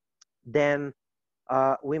 Then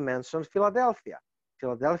we mentioned Philadelphia.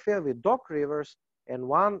 Philadelphia with Doc Rivers and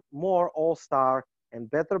one more All-Star and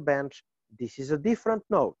better bench. This is a different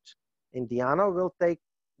note. Indiana will take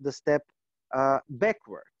the step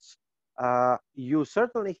backwards. You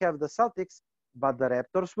certainly have the Celtics, but the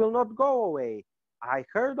Raptors will not go away. I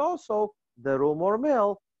heard also the rumor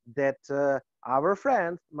mill that our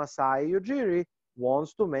friend Masai Ujiri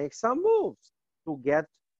wants to make some moves to get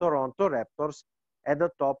Toronto Raptors at the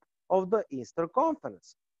top of the Eastern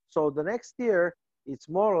Conference. So the next year, it's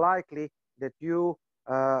more likely that you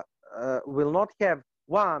will not have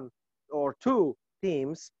 1 or 2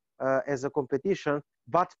 teams as a competition,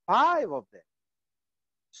 but 5 of them.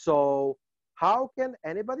 So how can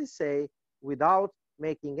anybody say without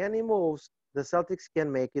making any moves, the Celtics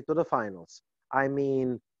can make it to the finals? I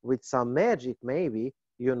mean, with some magic, maybe,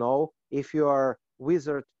 you know, if you are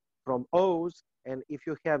wizard from Oz and if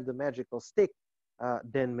you have the magical stick,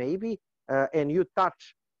 then maybe, and you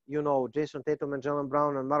touch, you know, Jayson Tatum and Jaylen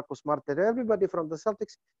Brown and Marcus Smart and everybody from the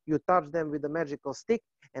Celtics, you touch them with the magical stick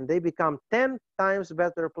and they become 10 times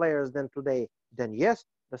better players than today, then yes,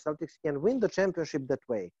 the Celtics can win the championship that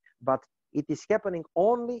way. But it is happening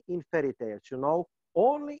only in fairy tales, you know,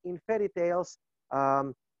 only in fairy tales,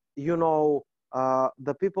 you know,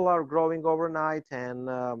 the people are growing overnight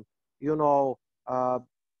and, you know,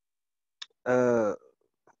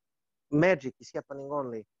 magic is happening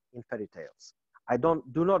only in fairy tales. I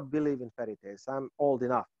do not believe in fairy tales. I'm old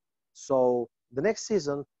enough. So the next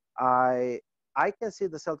season, I can see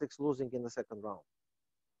the Celtics losing in the second round.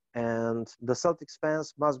 And the Celtics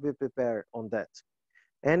fans must be prepared on that.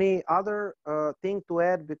 Any other thing to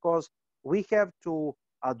add? Because we have to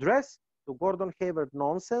address the Gordon Hayward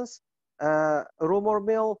nonsense rumor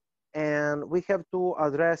mill, and we have to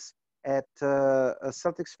address at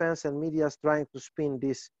Celtics fans and media trying to spin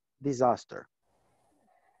this disaster.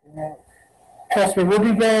 Yeah. Trust me, we'll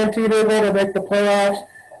be guaranteed able to make the playoffs,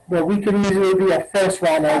 but we could easily be a first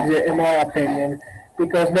round exit, in my opinion,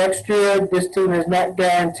 because next year this team is not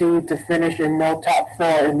guaranteed to finish in no top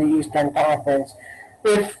four in the Eastern Conference.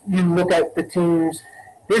 If you look at the teams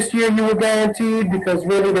this year, you were guaranteed because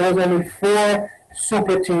really there was only four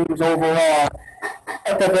super teams overall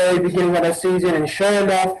at the very beginning of the season, and sure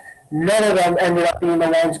enough, none of them ended up being the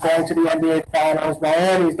ones going to the NBA Finals.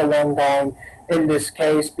 Miami's the one going in this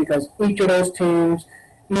case because each of those teams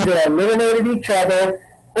either eliminated each other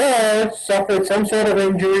or suffered some sort of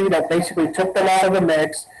injury that basically took them out of the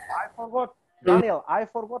mix. I forgot, Daniel, I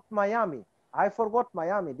forgot Miami. I forgot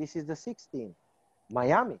Miami. This is the 16th.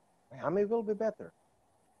 Miami. Miami will be better.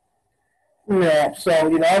 Yeah, so,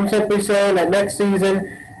 I'm simply saying that next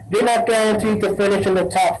season, you're not guaranteed to finish in the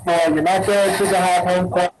top four. You're not guaranteed to have home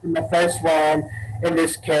court in the first round in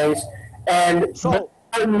this case. And so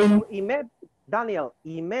Daniel,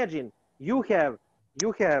 imagine you have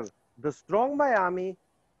the strong Miami.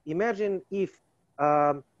 Imagine if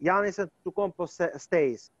Giannis Antetokounmpo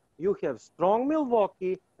stays. You have strong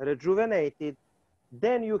Milwaukee, rejuvenated.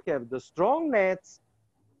 Then you have the strong Nets.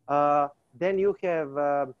 Then you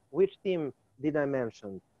have which team did I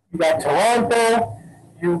mention? You got Toronto.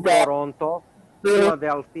 You got Toronto,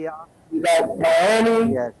 Philadelphia. You got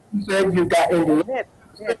Miami. Yes. You said you got Indiana.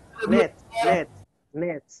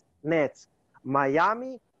 Nets.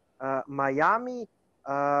 Miami,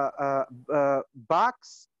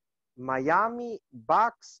 Bucks, Miami,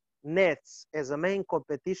 Bucks, Nets as a main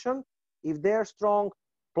competition if they're strong,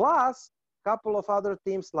 plus a couple of other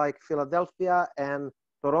teams like Philadelphia and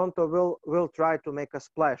Toronto will try to make a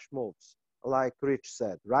splash moves, like Rich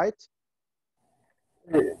said, right?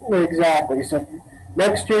 Exactly. So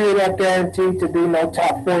next year you're not guaranteed to be no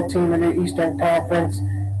top 14 in the Eastern Conference.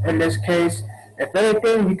 In this case, if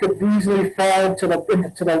anything, you could easily fall to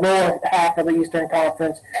the lower half of the Eastern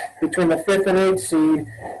Conference between the 5th and 8th seed.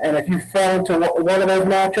 And if you fall into one of those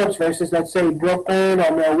matchups versus, let's say, Brooklyn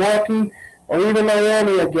or Milwaukee or even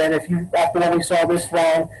Miami again, if you after what we saw this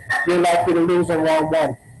round, you're likely to lose in round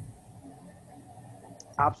one.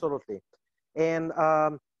 Absolutely. And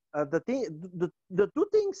the two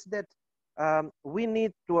things that we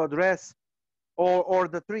need to address, or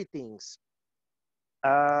the three things,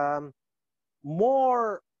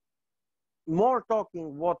 more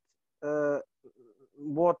talking what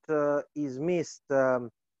is missed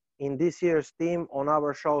in this year's team on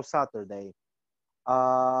our show Saturday.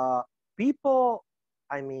 People,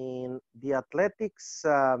 I mean, the Athletics,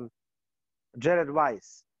 Jared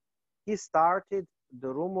Weiss, he started the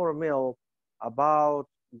rumor mill about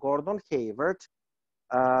Gordon Hayward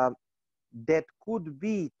that could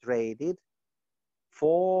be traded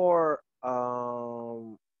for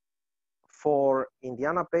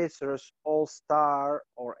Indiana Pacers All-Star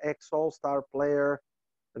or ex-All-Star player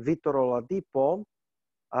Victor Oladipo,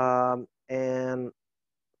 and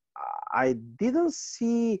I didn't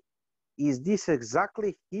see, is this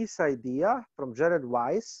exactly his idea from Jared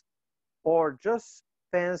Weiss or just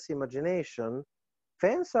fans' imagination?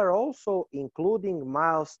 Fans are also including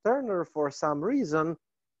Miles Turner for some reason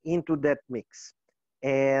into that mix.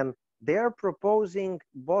 And they're proposing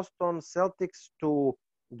Boston Celtics to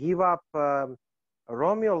give up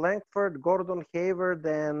Romeo Langford, Gordon Hayward,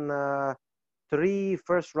 and 3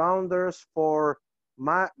 first-rounders for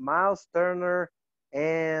Miles Turner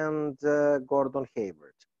and Gordon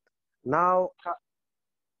Hayward. Now,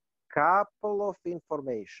 couple of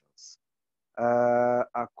informations.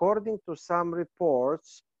 According to some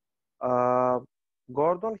reports,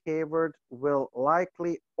 Gordon Hayward will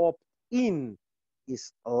likely opt in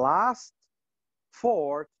his last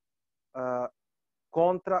 4th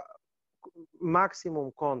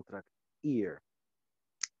maximum contract year.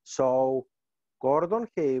 So Gordon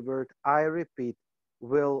Hayward, I repeat,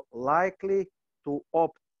 will likely to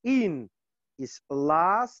opt in his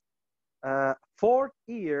last 4th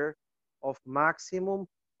year of maximum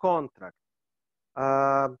contract.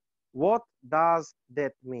 What does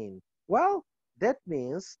that mean? Well, that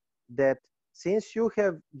means that since you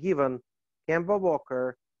have given Kemba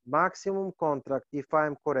Walker maximum contract, if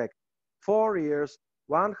I'm correct, 4 years,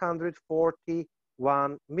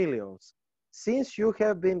 141 million. Since you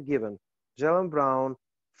have been given Jaylen Brown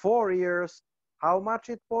 4 years, how much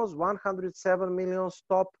it was? 107 million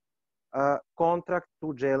top contract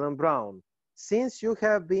to Jaylen Brown. Since you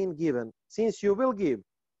have been given, since you will give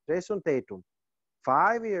Jayson Tatum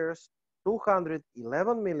 5 years,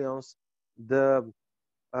 211 millions, the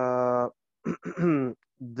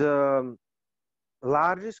the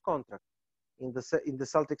largest contract in the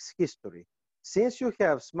Celtics history. Since you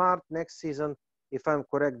have Smart next season, if I'm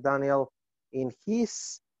correct, Daniel, in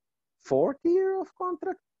his fourth year of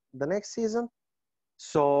contract, the next season.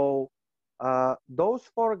 So those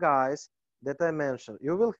four guys that I mentioned,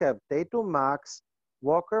 you will have Tatum max,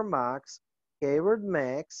 Walker max, Hayward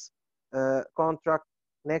max contract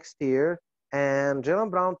next year, and Jaylen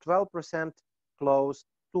Brown 12% close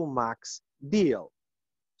to max deal.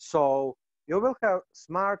 So you will have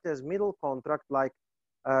Smart as middle contract, like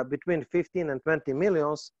between 15 and 20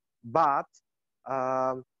 millions, but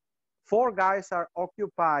four guys are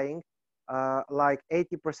occupying like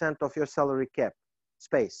 80% of your salary cap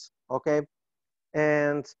space, okay?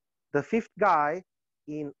 And the fifth guy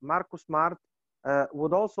in Marcus Smart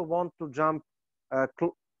would also want to jump,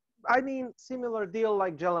 I mean, similar deal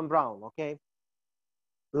like Jaylen Brown, okay?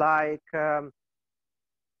 Like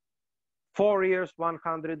 4 years,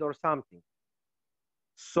 100 or something.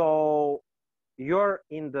 So you're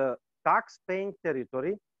in the tax-paying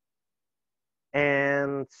territory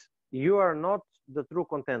and you are not the true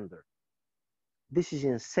contender. This is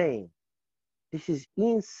insane. This is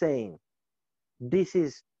insane. This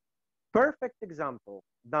is perfect example,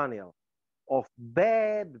 Daniel, of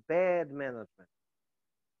bad management.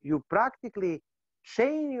 You practically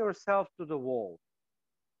chain yourself to the wall.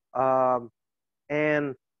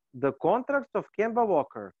 And the contracts of Kemba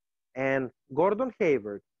Walker and Gordon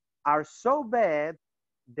Hayward are so bad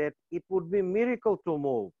that it would be a miracle to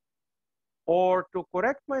move. Or to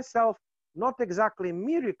correct myself, not exactly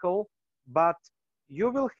miracle, but you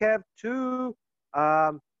will have to,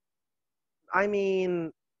 I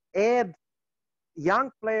mean, add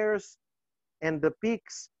young players and the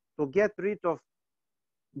picks to get rid of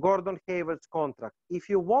Gordon Hayward's contract. If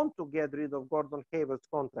you want to get rid of Gordon Hayward's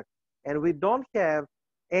contract, and we don't have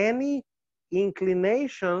any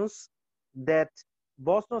inclinations that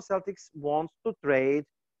Boston Celtics wants to trade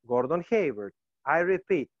Gordon Hayward. I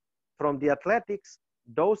repeat, from the Athletics,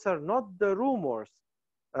 those are not the rumors,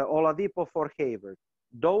 Oladipo for Hayward.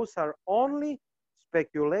 Those are only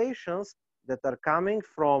speculations that are coming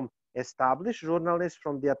from established journalists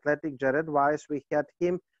from the Athletic. Jared Weiss, we had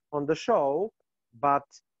him on the show, but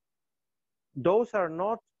those are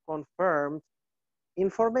not confirmed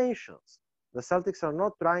informations. The Celtics are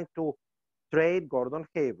not trying to trade Gordon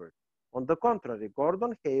Hayward. On the contrary,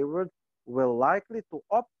 Gordon Hayward will likely to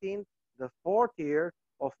opt in the fourth year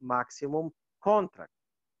of maximum contract.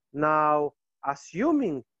 Now,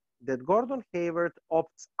 assuming that Gordon Hayward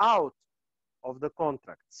opts out of the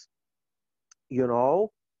contracts, you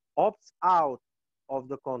know, opts out of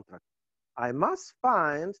the contract, I must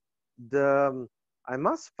find the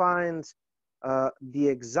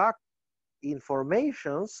exact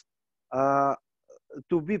informations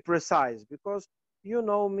to be precise, because you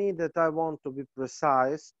know me that I want to be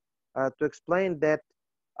precise to explain that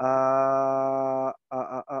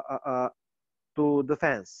to the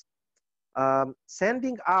fans.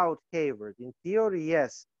 Sending out Hayward, in theory,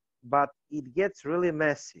 yes, but it gets really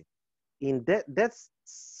messy. In that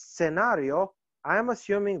scenario, I'm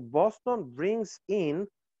assuming Boston brings in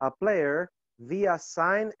a player via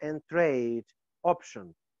sign and trade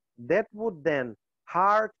option. That would then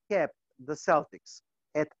hard cap the Celtics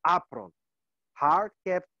at apron. Hard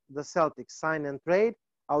cap the Celtics, sign and trade,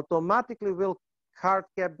 automatically will hard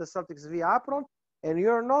cap the Celtics via apron, and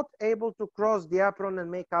you're not able to cross the apron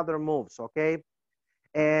and make other moves, okay?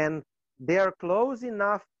 And they're close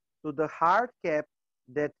enough to the hard cap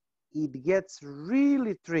that it gets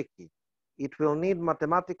really tricky. It will need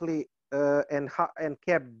mathematically and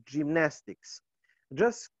cap gymnastics.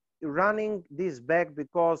 Just running this back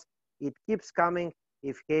because it keeps coming.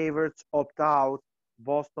 If Hayward's opt out,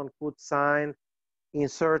 Boston could sign,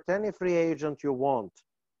 insert any free agent you want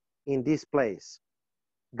in this place.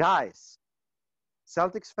 Guys,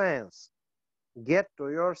 Celtics fans, get to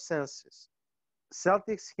your senses.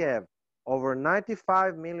 Celtics have over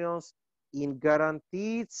 95 millions in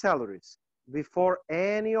guaranteed salaries before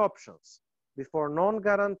any options, before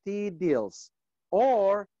non-guaranteed deals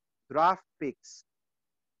or draft picks.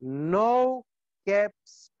 No cap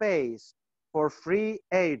space for free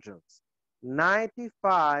agents.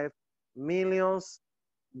 95 millions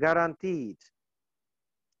guaranteed.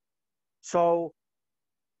 So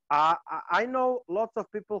I know lots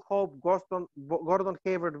of people hope Gordon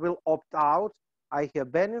Hayward will opt out. I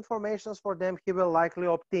have bad information for them. He will likely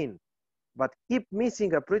opt in. But keep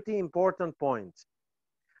missing a pretty important point.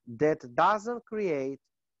 That doesn't create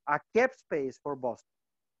a cap space for Boston.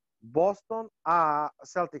 Boston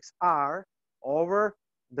Celtics are over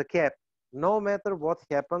the cap, no matter what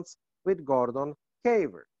happens with Gordon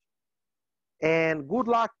Hayward. And good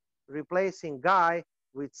luck replacing guy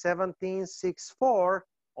with 17-6-4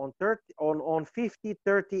 on 50,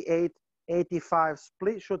 38, 85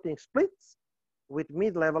 shooting splits with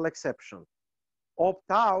mid-level exception.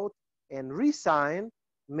 Opt out and resign,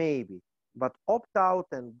 maybe, but opt out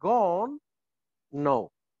and gone,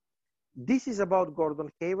 no. This is about Gordon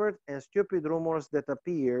Hayward and stupid rumors that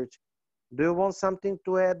appeared. Do you want something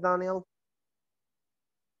to add, Daniel?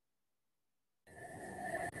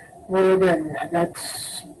 Well, again,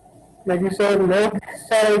 that's, like you said, no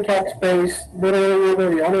salary cap space.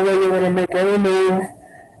 Literally, the only way you're going to make any move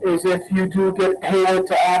is if you do get Hayward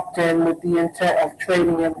to opt in with the intent of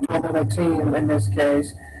trading him to another team in this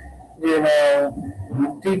case. You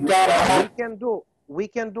know, deep down, we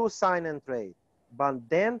can do sign and trade, but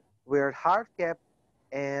then we're hard capped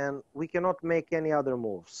and we cannot make any other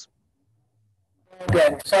moves.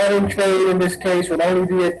 again, sign and trade in this case would only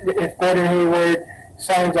be if Gordon Hayward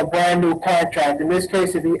signs a brand new contract. In this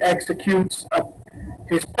case, if he executes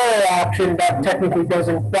his player option, that technically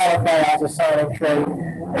doesn't qualify as a sign and trade.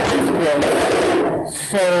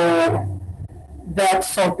 So that's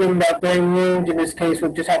something that Danny Ainge in this case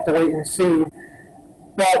would just have to wait and see.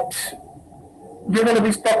 But you're going to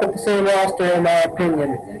be stuck with the same roster, in my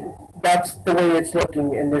opinion. That's the way it's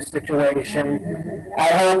looking in this situation. I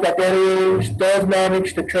hope that Danny Ainge does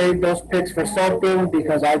manage to trade those picks for something,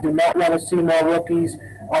 because I do not want to see more rookies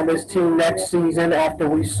on this team next season. After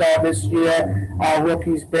we saw this year, our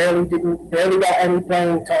rookies barely got any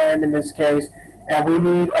playing time in this case, and we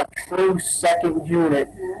need a true second unit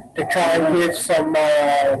to try and give some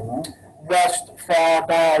rest for our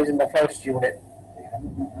guys in the first unit.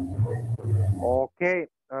 Okay.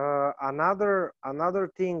 Another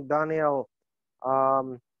thing, Daniel.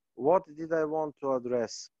 What did I want to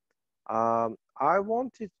address? I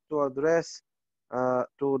wanted to address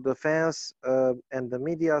to the fans and the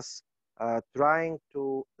media's trying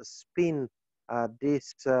to spin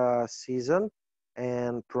this season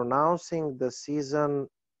and pronouncing the season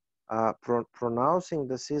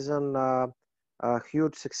a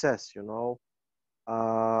huge success.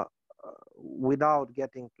 Without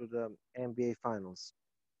getting to the NBA Finals.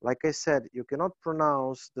 Like I said, you cannot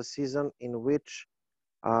pronounce the season in which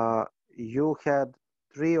you had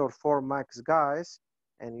 3 or 4 max guys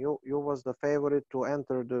and you was the favorite to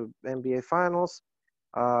enter the NBA Finals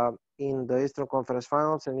in the Eastern Conference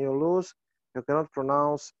Finals and you lose. You cannot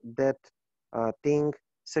pronounce that thing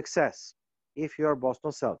success if you are Boston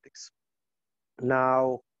Celtics.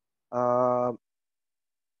 Now,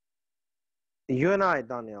 you and I,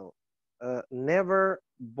 Daniel, never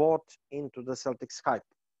bought into the Celtics hype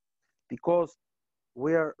because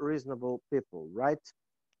we are reasonable people, right?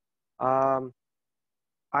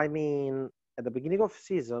 I mean, at the beginning of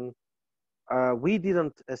season, we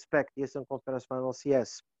didn't expect Eastern Conference Finals.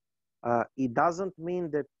 Yes, it doesn't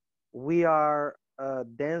mean that we are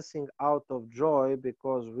dancing out of joy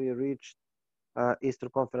because we reached Eastern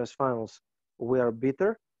Conference Finals. We are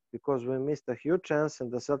bitter because we missed a huge chance,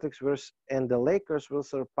 and the Celtics and the Lakers will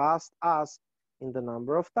surpass us in the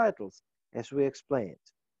number of titles, as we explained.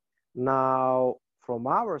 Now, from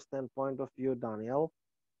our standpoint of view, Daniel,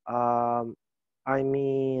 the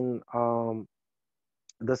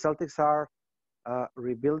Celtics are a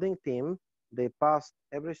rebuilding team. They passed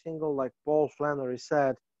every single, like Paul Flannery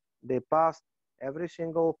said, they passed every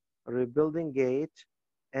single rebuilding gate,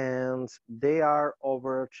 and they are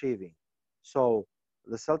overachieving. So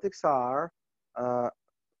the Celtics are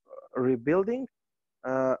rebuilding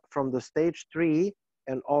from the stage 3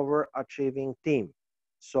 and overachieving team.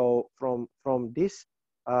 So from this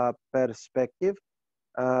perspective,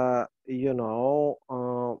 the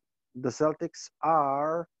Celtics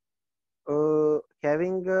are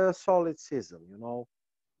having a solid season,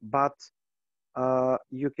 but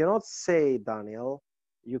you cannot say, Daniel,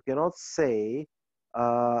 you cannot say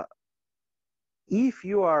if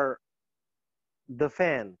you are the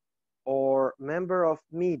fan or member of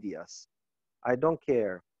medias, I don't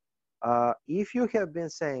care. If you have been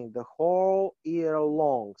saying the whole year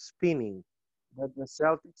long, spinning, that the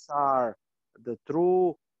Celtics are the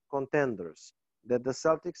true contenders, that the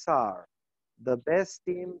Celtics are the best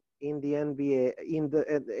team in the NBA, in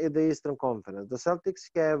the Eastern Conference, the Celtics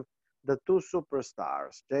have the 2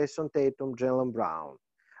 superstars, Jayson Tatum, Jaylen Brown.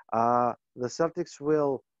 The Celtics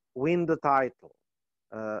will win the title.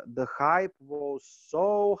 The hype was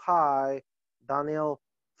so high, Daniel,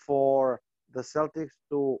 for the Celtics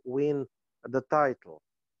to win the title.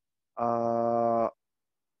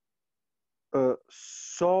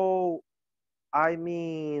 So, I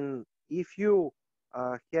mean, if you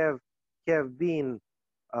have been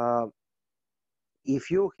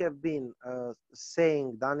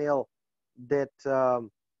saying, Daniel, that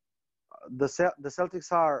the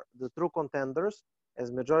Celtics are the true contenders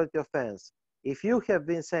as majority of fans. If you have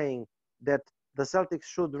been saying that the Celtics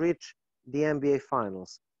should reach the NBA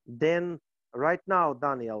Finals, then right now,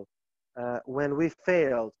 Daniel, when we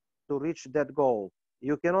failed to reach that goal,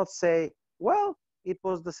 you cannot say, well, it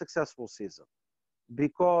was the successful season,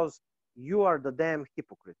 because you are the damn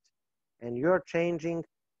hypocrite and you're changing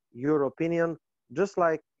your opinion just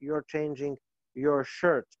like you're changing your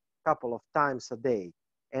shirt a couple of times a day.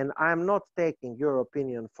 And I'm not taking your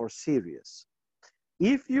opinion for serious.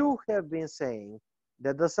 If you have been saying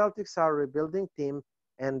that the Celtics are a rebuilding team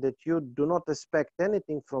and that you do not expect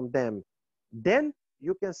anything from them, then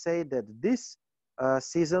you can say that this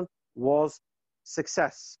season was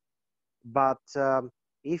success. But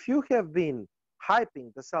if you have been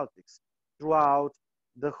hyping the Celtics throughout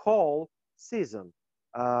the whole season,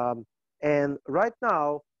 and right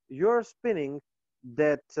now you're spinning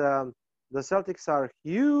that the Celtics are a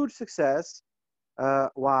huge success.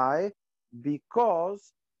 Why?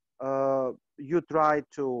 Because you try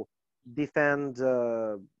to defend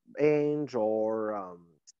Ainge or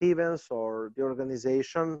Stevens or the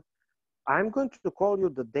organization. I'm going to call you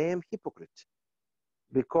the damn hypocrite,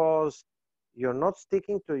 because you're not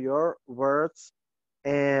sticking to your words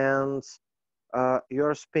and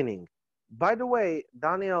you're spinning. By the way,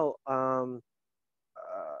 Daniel,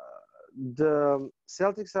 the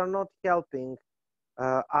Celtics are not helping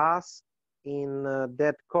us in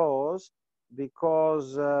that cause,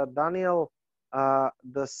 because Daniel,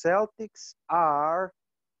 the Celtics are,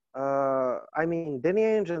 Danny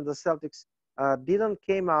Ainge and the Celtics didn't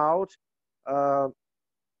came out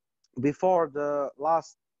before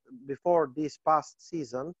this past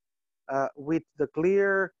season with the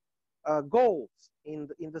clear goals in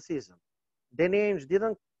the season. Danny Ainge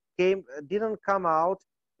didn't come out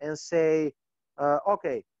and say,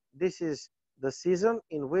 okay, this is the season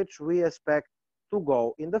in which we expect to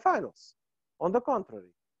go in the finals. On the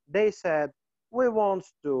contrary, they said, we want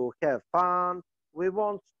to have fun, we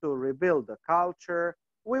want to rebuild the culture,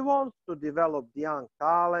 we want to develop the young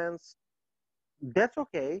talents. That's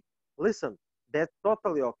okay. Listen, that's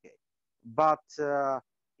totally okay. But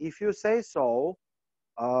if you say so,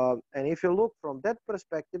 and if you look from that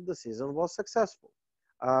perspective, the season was successful.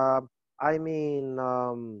 Jaylen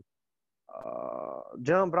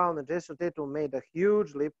Brown and Jayson Tatum made a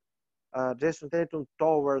huge leap. Jayson Tatum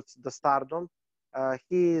towards the stardom.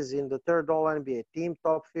 He is in the third All-NBA team,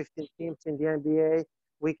 top 15 teams in the NBA.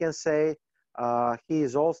 We can say he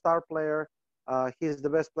is all-star player. He's the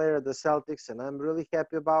best player at the Celtics, and I'm really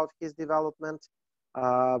happy about his development.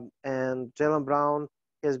 And Jaylen Brown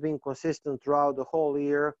has been consistent throughout the whole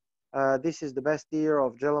year. This is the best year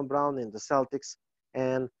of Jaylen Brown in the Celtics.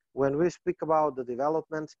 And when we speak about the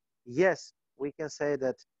development, yes, we can say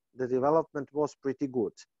that the development was pretty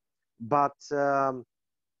good. But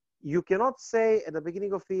you cannot say at the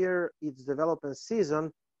beginning of the year it's development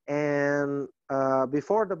season, and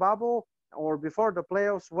before the bubble or before the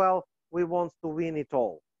playoffs, well, we want to win it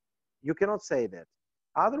all. You cannot say that.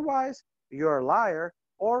 Otherwise, you're a liar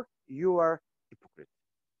or you are hypocrite.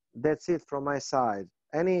 That's it from my side.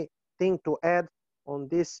 Anything to add on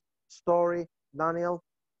this story, Daniel?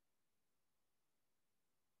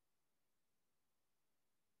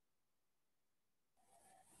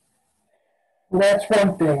 That's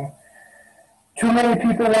one thing. Too many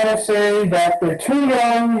people want to say that they're too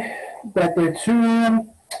young, that they're too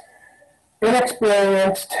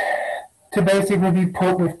inexperienced to basically be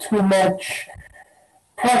put with too much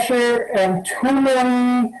pressure and too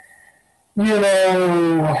many,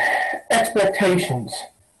 expectations.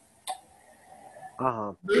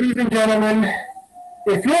 Ladies and gentlemen,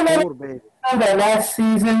 if you're not that last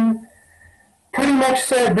season pretty much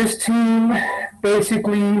said this team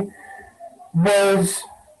basically was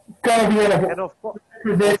going to be in a and of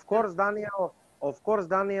course,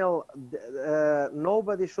 Daniel,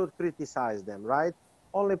 nobody should criticize them, right?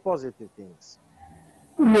 Only positive things.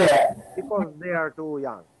 Yeah. Because they are too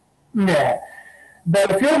young. Yeah.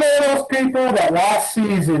 But if you're one of those people that last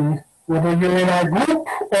season, whether you're in our group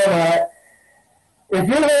or not, if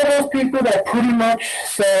you're one of those people that pretty much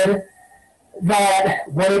said that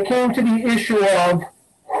when it came to the issue of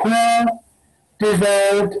who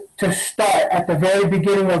deserved to start at the very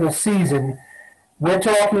beginning of the season, we're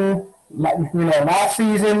talking, last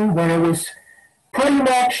season when it was pretty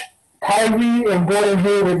much Kyrie and Gordon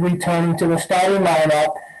Hayward returning to the starting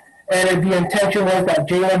lineup, and the intention was that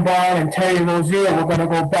Jaylen Brown and Terry Rozier were going to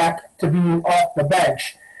go back to being off the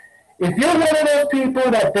bench. If you're one of those people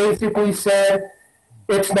that basically said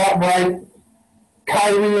it's not right,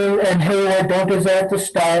 Kyrie and Hayward don't deserve to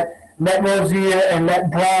start, let Rozier and let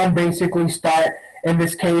Brown basically start, in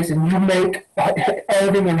this case, and you make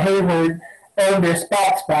Irving and Hayward earn their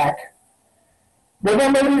spots back, well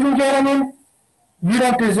then, ladies and gentlemen, you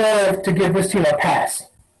don't deserve to give this team a pass.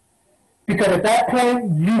 Because at that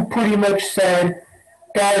point, you pretty much said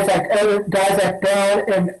guys like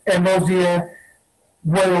Brown and Rozier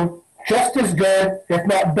were just as good, if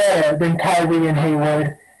not better, than Kyrie and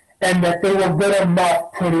Hayward, and that they were good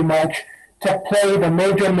enough, pretty much, to play the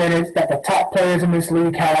major minutes that the top players in this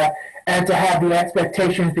league have, and to have the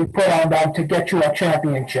expectations be put on them to get you a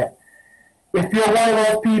championship. If you're one of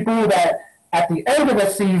those people that, at the end of the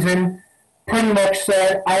season, pretty much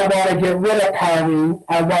said, I want to get rid of Kyrie,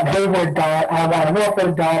 I want Hayward gone, I want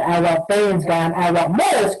Horford gone, I want Baynes gone, I want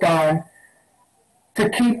Morris gone, to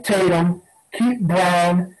keep Tatum, keep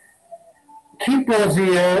Brown, keep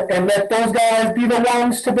Rozier, and let those guys be the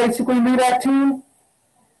ones to basically lead that team,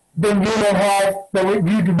 then you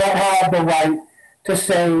do not have the right to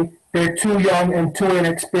say they're too young and too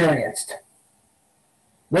inexperienced.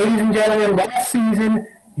 Ladies and gentlemen, last season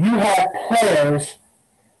you had players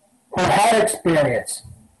who had experience.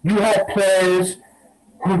 You had players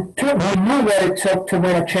who knew what it took to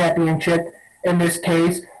win a championship in this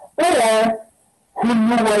case, or who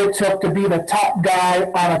knew what it took to be the top guy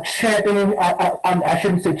on a I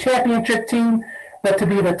shouldn't say championship team, but to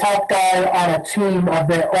be the top guy on a team of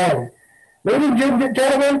their own. Ladies and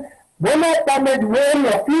gentlemen, we're only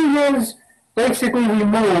a few years basically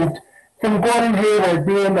removed from Gordon Hayward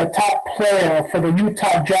being the top player for the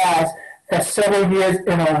Utah Jazz for several years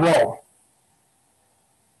in a row.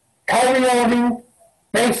 Kyrie Irving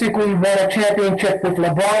basically won a championship with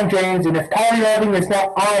LeBron James, and if Kyrie Irving is not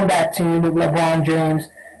on that team with LeBron James,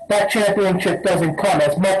 that championship doesn't come,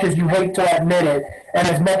 as much as you hate to admit it, and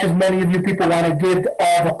as much as many of you people want to give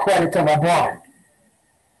all the credit to LeBron.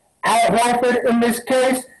 Al Horford, in this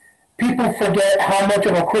case, people forget how much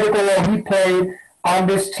of a critical role he played on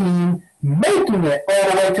this team, making it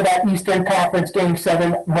all the way to that Eastern Conference Game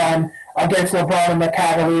 7 run against LeBron and the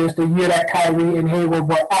Cavaliers the year that Kyrie and Hayward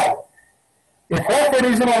were out. If Horford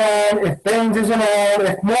isn't around, if Baynes isn't around,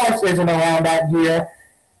 if Morris isn't around that year,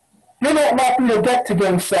 you're not likely to get to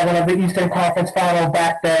Game 7 of the Eastern Conference Final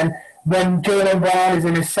back then when Jaylen Brown is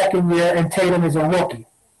in his second year and Tatum is a rookie.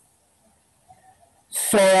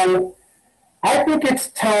 So I think it's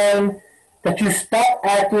time that you stop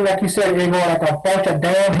acting, like you said, Igor, like a bunch of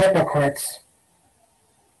damn hypocrites,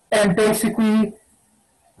 and basically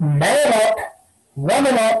man up,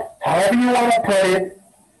 woman up, however you want to put it,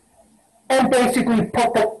 and basically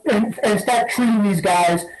and start treating these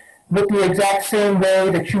guys with the exact same way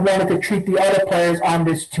that you wanted to treat the other players on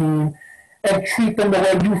this team, and treat them the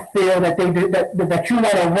way you feel that that you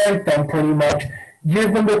want to rank them, pretty much.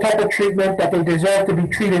 Give them the type of treatment that they deserve to be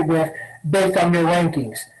treated with based on your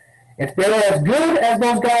rankings. If they're as good as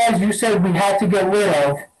those guys you said we had to get rid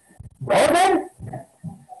of, well then,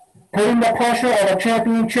 putting the pressure on a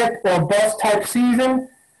championship or bust type season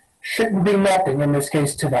shouldn't be nothing in this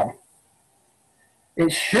case to them.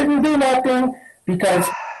 It shouldn't be nothing because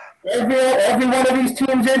every one of these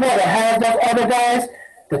teams in there that has those other guys,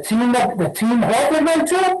 the team Horford went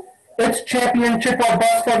to, it's championship or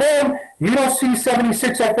bust for them. You don't see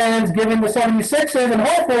 76er fans giving the 76ers and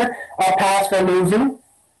Horford a pass for losing.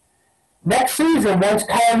 Next season, once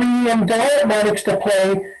Kyrie and Durant manage to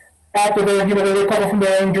play after they recover from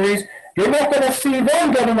their injuries, you're not going to see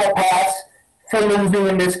them getting a pass for losing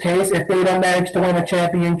in this case if they don't manage to win a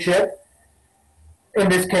championship. In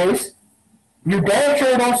this case, you damn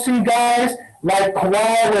sure don't see guys like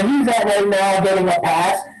Kawhi, where he's at right now, getting a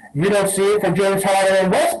pass. You don't see it for James Harden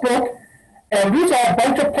and Westbrook. And these are a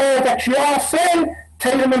bunch of players that you all say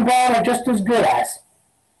Tatum and Brown are just as good as.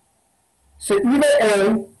 So either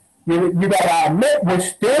A, you got to admit we're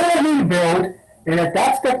still in a rebuild, and if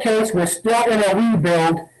that's the case, we're still in a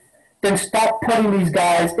rebuild, then stop putting these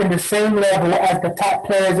guys in the same level as the top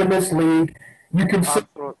players in this league. You can say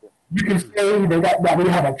that we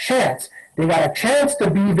have a chance. They got a chance to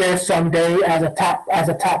be there someday as a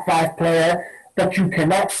top 5 player, but you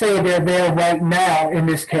cannot say they're there right now in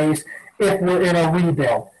this case if we're in a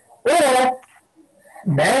rebuild. Or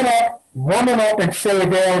man up, woman up, and say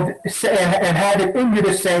and have it in you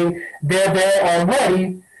to say they're there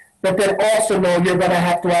already, but then also know you're going to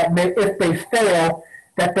have to admit if they fail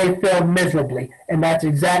that they failed miserably, and that's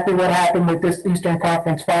exactly what happened with this Eastern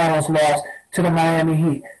Conference Finals loss to the Miami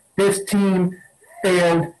Heat. This team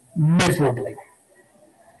failed miserably.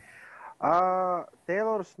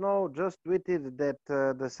 Taylor Snow just tweeted that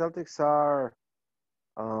the Celtics are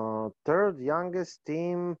third youngest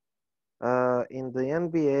team in the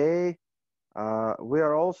NBA. We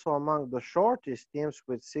are also among the shortest teams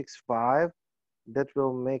with 6'5". that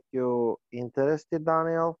will make you interested,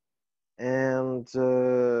 Daniel. And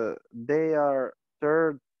they are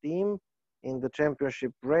third team in the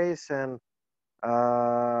championship race, and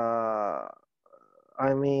I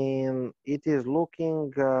mean, it is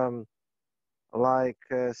looking like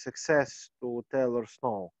success to Taylor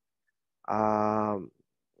Snow. Um,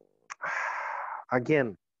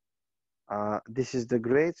 again, this is the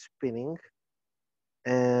great spinning,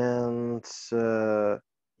 and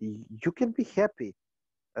you can be happy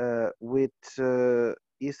with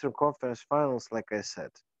Eastern Conference Finals, like I said.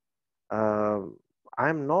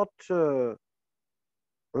 I'm not,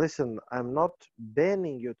 listen, I'm not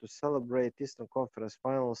banning you to celebrate Eastern Conference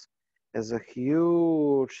Finals as a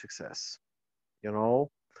huge success. You know,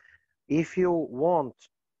 if you want,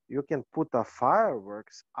 you can put a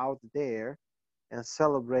fireworks out there and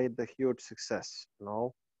celebrate the huge success, you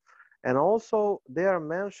know. And also, they are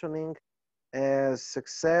mentioning as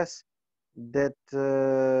success that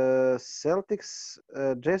Celtics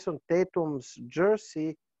Jayson Tatum's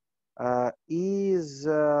jersey is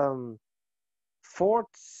fourth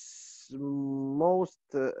most.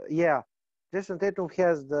 Yeah, Jayson Tatum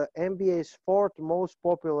has the NBA's fourth most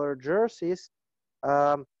popular jerseys.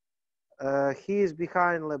 Um, he is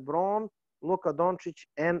behind LeBron, Luka Doncic,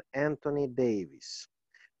 and Anthony Davis.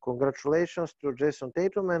 Congratulations to Jayson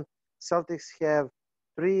Tatum, and Celtics have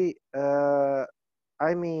three, two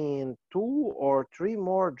or three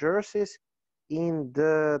more jerseys in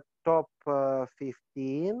the top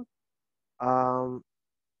 15. Um,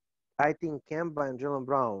 I think Kemba and Jaylen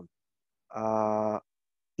Brown. Uh,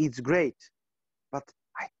 it's great, but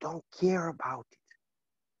I don't care about it.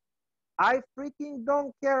 I freaking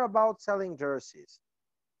don't care about selling jerseys.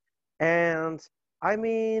 And I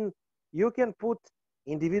mean, you can put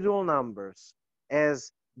individual numbers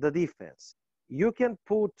as the defense. You can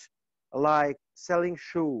put like selling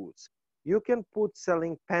shoes. You can put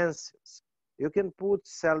selling pencils. You can put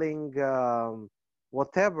selling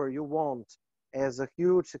whatever you want as a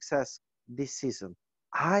huge success this season.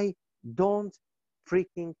 I don't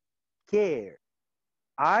freaking care.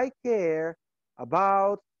 I care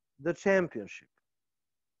about the championship.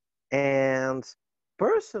 And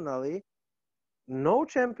personally, no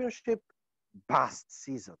championship bust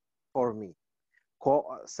season for me.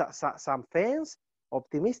 Some fans,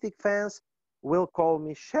 optimistic fans, will call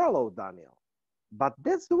me shallow, Daniel. But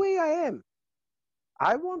that's the way I am.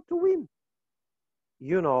 I want to win.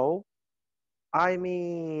 You know, I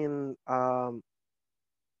mean,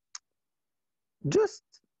 just,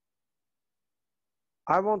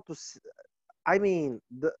 I want to, I mean,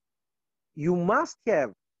 you must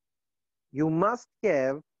have, you must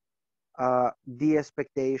have the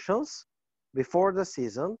expectations before the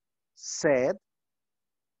season set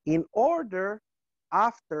in order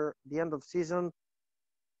after the end of season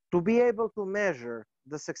to be able to measure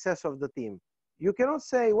the success of the team. You cannot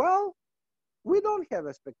say, well, we don't have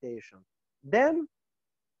expectation. Then,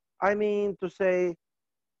 I mean, to say,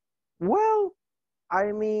 well,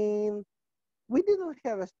 I mean, we didn't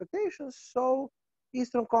have expectations, so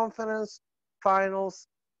Eastern Conference Finals,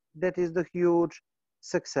 that is the huge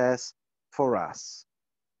success for us.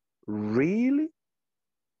 Really?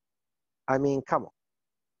 I mean, come on.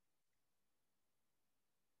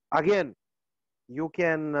 Again, you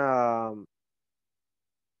can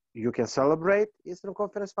celebrate Eastern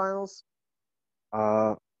Conference Finals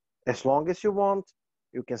as long as you want.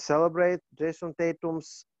 You can celebrate Jayson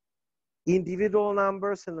Tatum's individual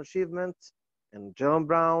numbers and achievements, and Jaylen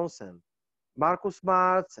Brown's and Marcus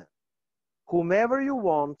Smart's and whomever you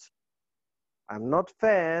want. I'm not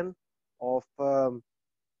fan of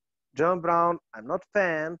Jaylen Brown. I'm not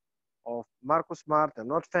fan of Marcus Smart. I'm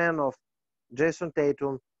not fan of Jayson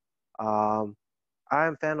Tatum. I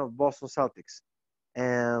am fan of Boston Celtics.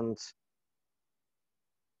 And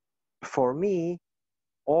for me,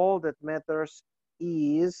 all that matters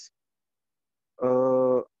is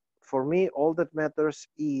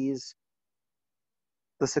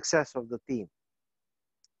the success of the team.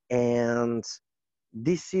 And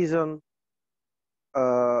this season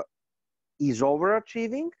is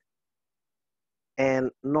overachieving and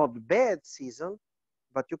not bad season,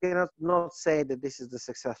 but you cannot not say that this is the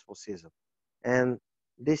successful season. And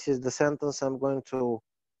this is the sentence I'm going to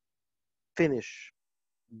finish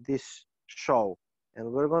this show.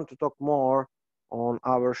 And we're going to talk more on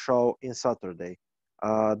our show in Saturday.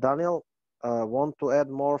 Daniel, want to add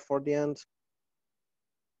more for the end?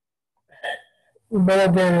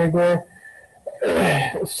 Well, Danny Igor,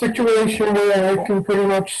 situation where I can pretty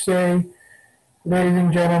much say, ladies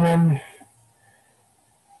and gentlemen,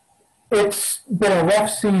 it's been a rough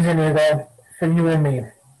season, Igor, for you and me.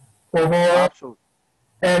 Overall, Absolutely.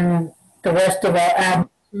 and the rest of our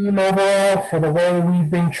team overall for the way we've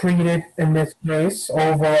been treated in this case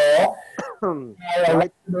overall. I like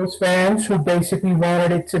Right? those fans who basically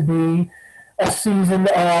wanted it to be a season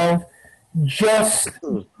of just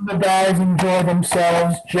the guys enjoy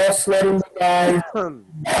themselves, just letting the guys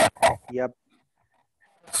Yep.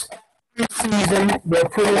 season. They're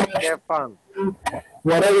pretty much Have fun.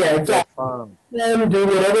 whatever, yeah, Have exactly. fun. Them do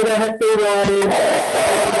whatever the heck they wanted,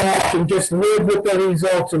 and just live with the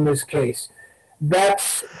results in this case.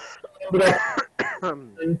 That's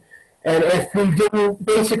and if we didn't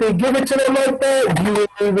basically give it to them like that, you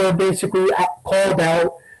and me were basically called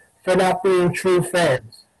out for not being true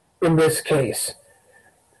fans in this case.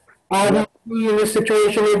 Yep. Obviously, in this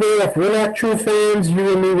situation, if we're not true fans,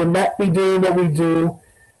 you and me would not be doing what we do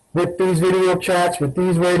with these video chats, with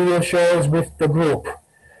these radio shows, with the group.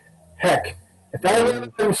 Heck, if I were a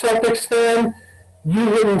Celtics fan, you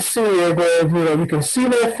wouldn't see it. You can see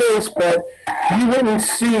their face, but you wouldn't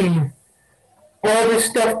see all this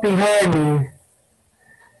stuff behind me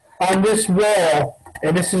on this wall.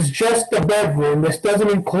 And this is just the bedroom. This doesn't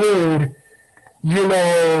include,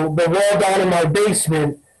 the wall down in my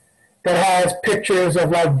basement that has pictures of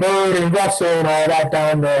like Bird and Russell and all that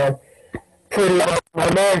down there. Pretty much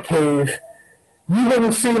my man cave. You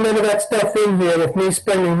wouldn't see none of that stuff in here with me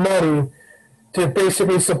spending money to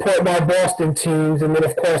basically support my Boston teams. And then,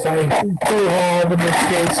 of course, I do have, in this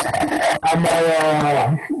case, on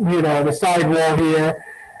my, the sidewall here,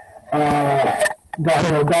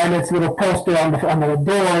 Garnett's little poster on the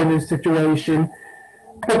door in this situation.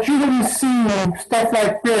 But you wouldn't see stuff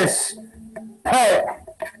like this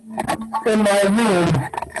put in my room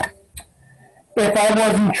if I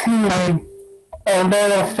wasn't truly a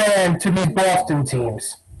loyal fan to these Boston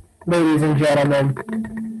teams, ladies and gentlemen.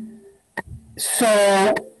 So,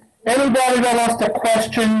 anybody that wants to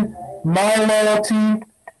question my loyalty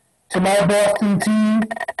to my Boston team,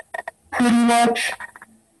 pretty much,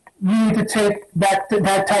 you need to take that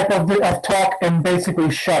type of talk and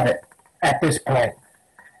basically shove it at this point.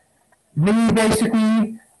 Me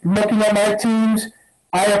basically looking at my teams,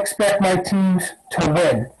 I expect my teams to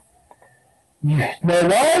win. You know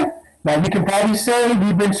why? Now, you can probably say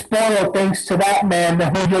we've been spoiled thanks to that man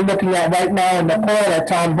who you're looking at right now in the corner,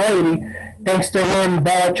 Tom Brady. Thanks to him,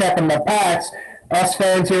 Belichick, and the Pats, us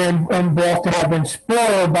fans here in Boston have been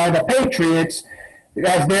spoiled by the Patriots,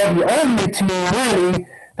 as they're the only team, really,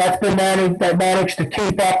 that managed to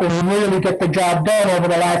keep up and really get the job done over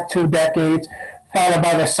the last 2 decades, followed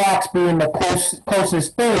by the Sox being the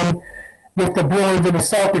closest thing, with the Bruins and the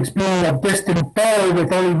Celtics being a distant third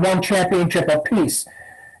with only 1 championship apiece.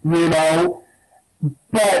 But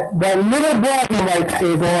that little bragging rights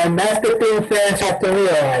is on. That's the thing fans have to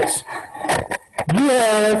realize. You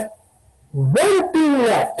have one thing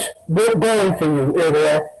left going for you,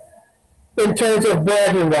 Igor, in terms of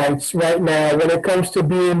bragging rights right now when it comes to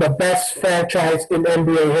being the best franchise in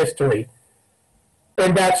NBA history.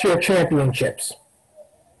 And that's your championships.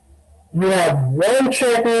 You have 1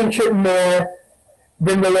 championship more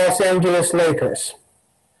than the Los Angeles Lakers.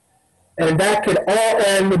 And that could all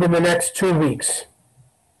end within the next 2 weeks.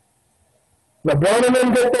 LeBron and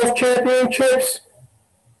them get those championships,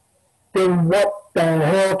 then what the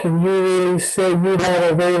hell can you really say you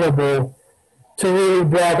have available to really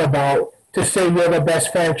brag about to say you're the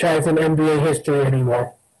best franchise in NBA history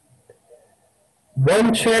anymore?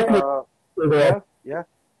 1 championship. Yeah.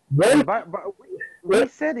 One, But we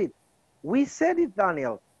said it. We said it,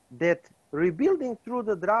 Daniel, that rebuilding through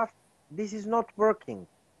the draft, this is not working.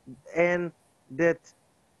 And that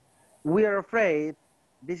we are afraid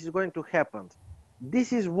this is going to happen.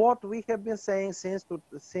 This is what we have been saying since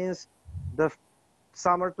the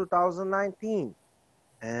summer 2019.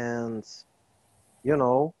 And,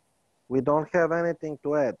 we don't have anything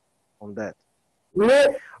to add on that.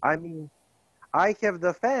 I mean, I have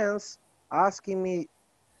the fans asking me,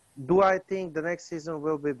 do I think the next season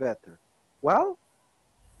will be better? Well,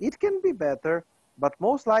 it can be better, but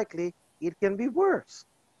most likely it can be worse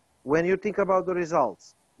when you think about the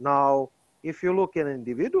results. Now, if you look at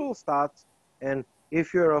individual stats, and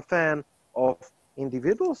if you're a fan of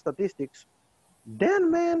individual statistics,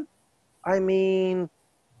 then, man, I mean,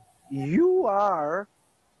 you are,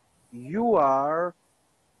 if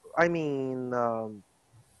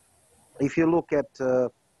you look at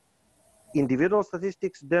individual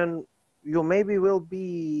statistics, then you maybe will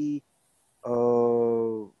be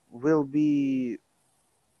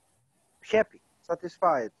happy,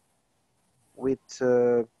 satisfied with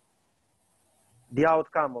the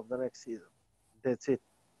outcome of the next season. That's it.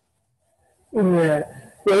 Yeah.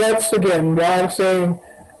 Well, that's again why I'm saying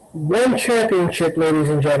 1 championship, ladies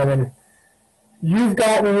and gentlemen. you've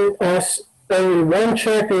gotten us only one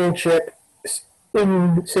championship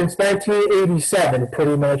since 1987,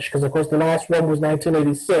 pretty much, because of course the last one was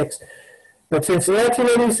 1986. But since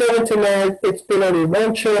 1987 to now, it's been only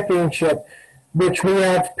one championship, which we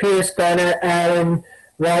have Pierce, Garnett, Allen,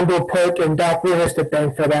 Rondo, Perk, and Doc Rivers to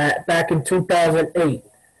thank for that back in 2008.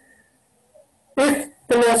 If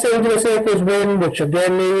the Los Angeles Lakers win, which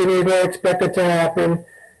again maybe they don't expect it to happen,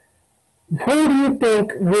 who do you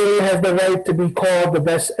think really has the right to be called the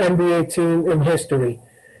best NBA team in history?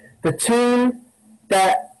 The team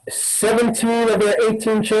that 17 of their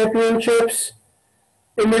 18 championships,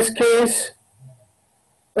 in this case,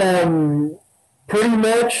 pretty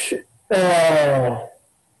much, or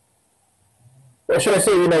should I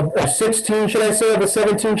say, 16, should I say, of the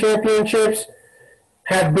 17 championships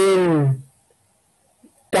have been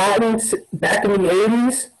gotten back in the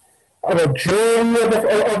 80s. A majority of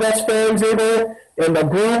us fans in the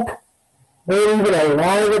group weren't even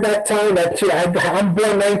alive at that time. I'm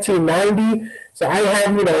born 1990, so I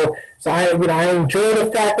have, I enjoy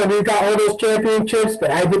the fact that we got all those championships, but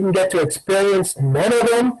I didn't get to experience none of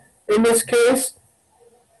them in this case.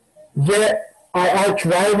 Yet our arch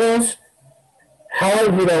rivals,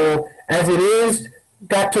 as it is,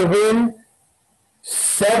 got to win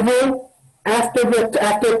several after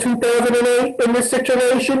 2008 in this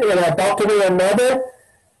situation, and are about to win another.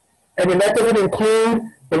 And then that doesn't include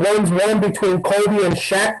the ones won between Kobe and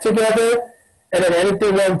Shaq together, and then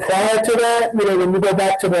anything won prior to that. When you go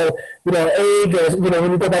back to the age, or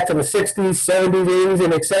when you go back to the 60s, 70s, 80s,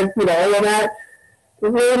 and extent, all of that.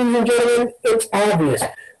 Ladies and gentlemen, it's obvious.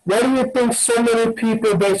 Why do you think so many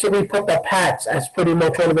people basically put the Pats as pretty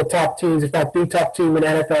much one of the top teams, if not the top team in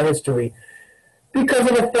NFL history? Because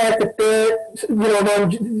of the fact that they're,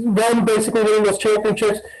 one basically winning those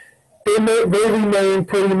championships, they remain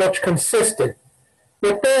pretty much consistent.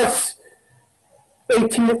 With us,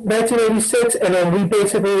 1986, and then we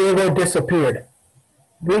basically disappeared.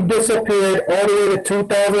 We disappeared all the way to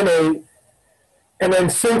 2008, and then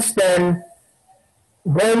since then,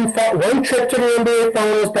 one trip to the NBA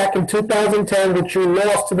Finals back in 2010, which you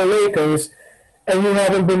lost to the Lakers, and you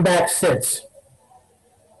haven't been back since.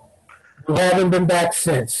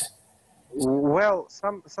 Well,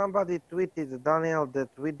 somebody tweeted, Daniel, that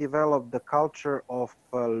we developed the culture of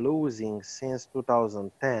losing since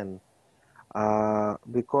 2010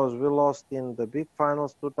 because we lost in the big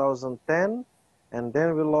finals 2010, and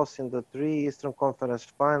then we lost in the 3 Eastern Conference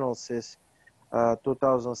Finals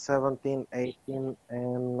 2017, 18,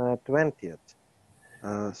 and 20th.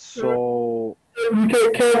 So you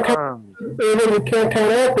can't count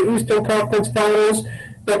out the Eastern Conference Finals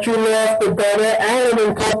that you lost with Garnett, Allen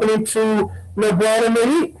and company to LeBron and the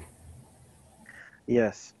Heat.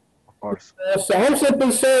 Yes, of course. So I'm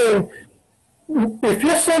simply saying, if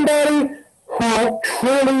you're somebody who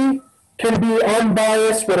truly can be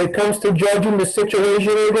unbiased when it comes to judging the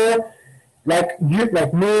situation there, like me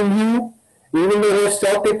and you, even though we're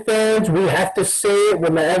Celtic fans, we have to say it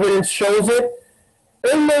when the evidence shows it.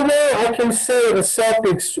 In no way I can say the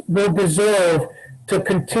Celtics will deserve to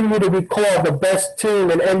continue to be called the best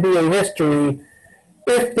team in NBA history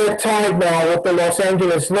if they're tied now with the Los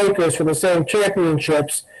Angeles Lakers for the same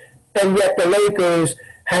championships, and yet the Lakers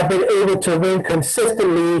have been able to win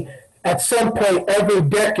consistently at some point every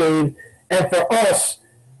decade, and for us,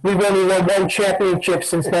 we've only won one championship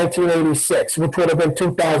since 1986, which would have been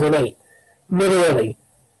 2008. Literally.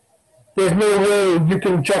 There's no way you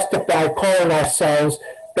can justify calling ourselves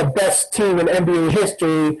the best team in NBA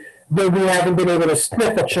history when we haven't been able to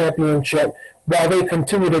sniff a championship while they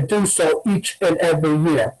continue to do so each and every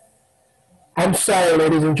year. I'm sorry,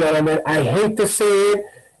 ladies and gentlemen. I hate to say it.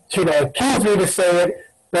 Accuse me to say it,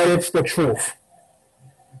 but it's the truth.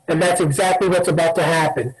 And that's exactly what's about to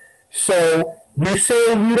happen. So you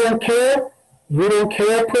say you don't care? You don't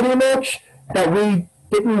care pretty much that we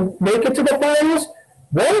didn't make it to the finals?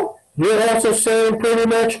 Well, you're also saying pretty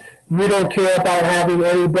much you don't care about having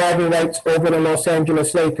any bragging rights over the Los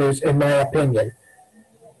Angeles Lakers, in my opinion.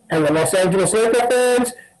 And the Los Angeles Lakers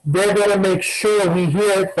fans, they're going to make sure we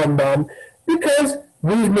hear it from them because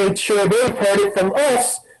we've made sure they've heard it from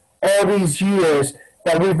us all these years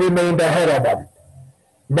that we've remained ahead of them.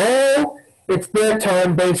 Now, it's their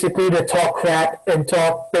time basically to talk crap and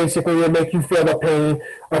talk basically and make you feel the pain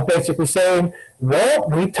of basically saying, well,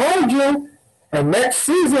 we told you. And next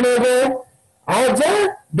season, odds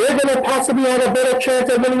are they're going to possibly have a better chance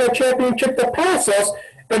of winning a championship to pass us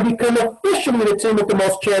and become officially the team with the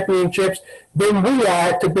most championships than we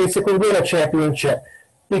are to basically win a championship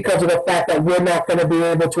because of the fact that we're not going to be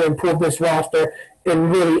able to improve this roster in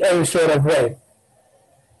really any sort of way.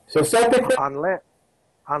 So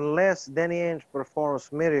unless Danny Ainge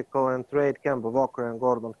performs miracle and trade Kemba Walker and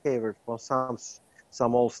Gordon Hayward for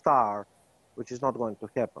some all-star, which is not going to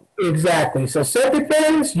happen. Exactly. So Celtic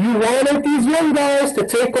fans, you wanted these young guys to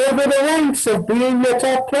take over the ranks of being your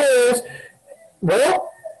top players. Well,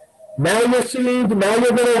 now you're going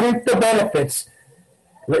to reap the benefits.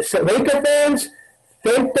 Laker fans,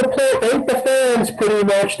 thank the fans pretty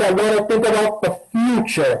much that want to think about the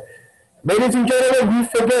future. Ladies and gentlemen, you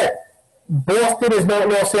forget, Boston is not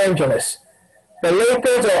Los Angeles. The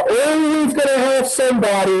Lakers are always going to have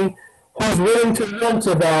somebody who's willing to run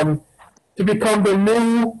to them to become the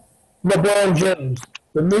new LeBron James,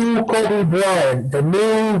 the new Kobe Bryant, the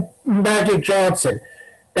new Magic Johnson.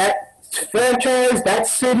 That franchise, that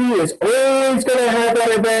city is always going to have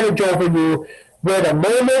that advantage over you where the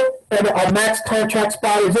moment a max contract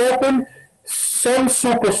spot is open, some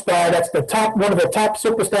superstar that's one of the top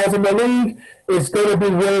superstars in the league is going to be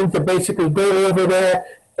willing to basically go over there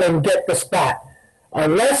and get the spot.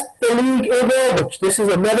 Unless the league ever, which this is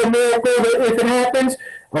another miracle if it happens,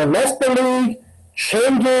 unless the league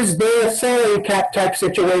changes their salary cap type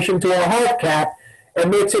situation to a hard cap and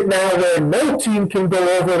makes it now where no team can go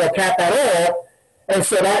over the cap at all, and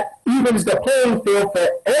so that evens the playing field for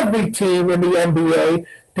every team in the NBA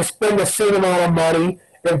to spend the same amount of money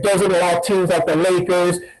and doesn't allow teams like the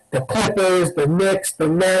Lakers, the Clippers, the Knicks, the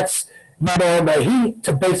Nets, the Heat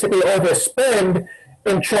to basically overspend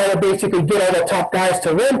and try to basically get all the top guys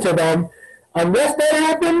to run to them. Unless that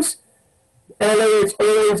happens, LA is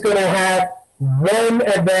always going to have one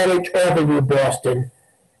advantage over you, Boston,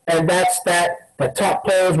 and that's that the top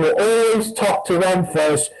players will always talk to them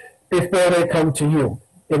first before they come to you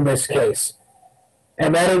in this case.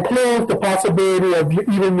 And that includes the possibility of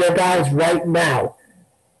even your guys right now.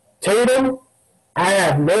 Tatum, I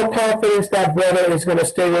have no confidence that brother is going to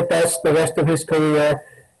stay with us the rest of his career.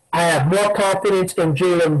 I have more confidence in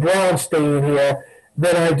Jaylen Brown staying here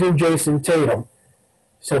than I do Jayson Tatum.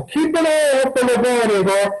 So keep an eye out for LeBron,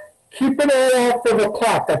 Igor. Keep an eye out for the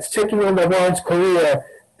clock that's ticking on LeBron's career.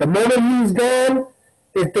 The moment he's gone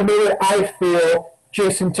is the moment I feel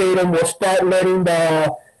Jayson Tatum will start letting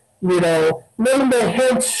the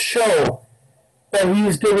hints show that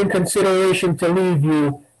he's giving consideration to leave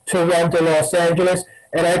you to run to Los Angeles.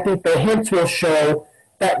 And I think the hints will show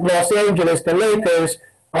that Los Angeles, the Lakers,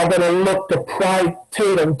 are going to look to pry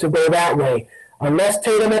Tatum to go that way. Unless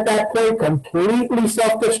Tatum at that point completely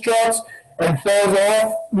self-destructs and falls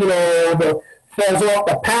off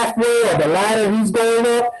the pathway or the ladder he's going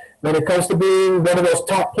up when it comes to being one of those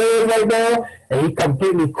top players right now, and he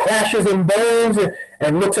completely crashes and burns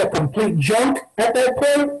and looks at complete junk at that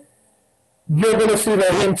point, you're going to see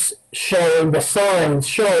the hints showing, the signs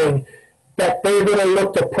showing that they're going to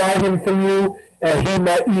look to pry him from you, and he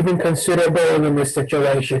might even consider going in this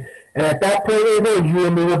situation. And at that point, Abel, you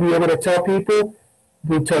and me will be able to tell people,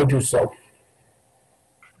 we told you so.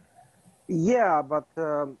 Yeah, but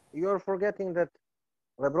you're forgetting that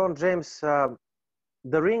LeBron James,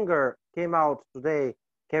 the Ringer came out today,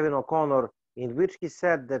 Kevin O'Connor, in which he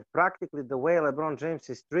said that practically the way LeBron James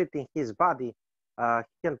is treating his body, he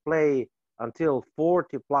can play until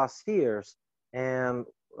 40 plus years, and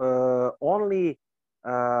only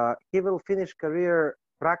he will finish career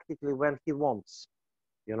practically when he wants,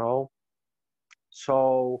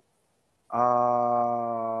 So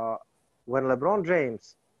when LeBron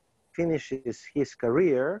James finishes his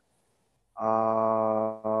career,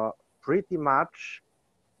 pretty much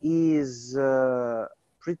is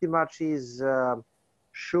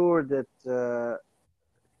sure that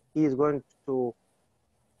he is going to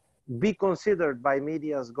be considered by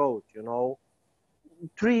media's GOAT,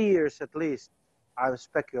 3 years at least, I'm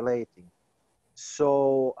speculating.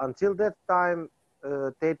 So until that time,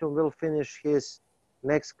 Tatum will finish his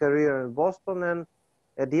next career in Boston, and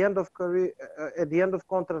at the end of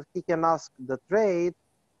contract, he can ask the trade,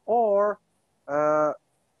 or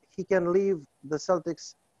he can leave the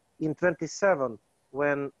Celtics in 27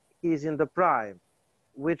 when he's in the prime,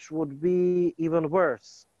 which would be even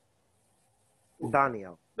worse.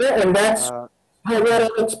 Daniel. Yeah, and that's what I'm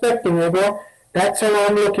expecting, Igor. That's how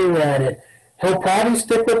I'm looking at it. He'll probably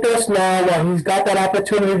stick with us now while he's got that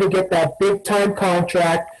opportunity to get that big-time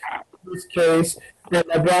contract in this case. And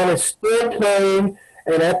LeBron is still playing.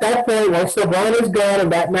 And at that point, once LeBron is gone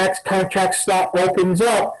and that max contract slot opens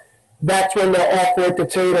up, that's when they'll offer it to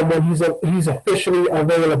Tatum when he's officially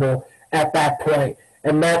available at that point.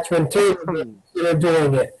 And that's when Tatum is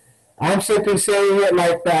doing it. I'm simply saying it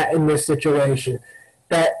like that in this situation,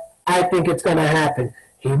 that I think it's going to happen.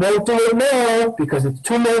 He won't do it now because it's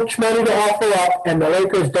too much money to offer up, and the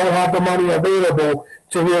Lakers don't have the money available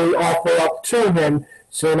to really offer up to him.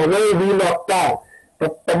 So in a way, he lucked out.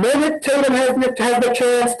 The moment Tatum has the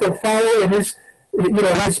chance to follow in his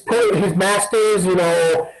masters,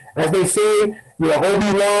 as they say,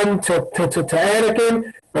 Obi-Wan to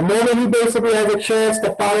Anakin, the moment he basically has a chance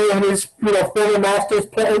to follow in his, former master's,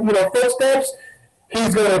 footsteps,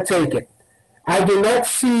 he's going to take it. I do not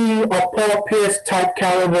see a Paul Pierce type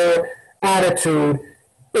caliber attitude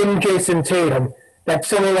in Jayson Tatum that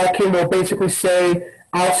someone like him will basically say,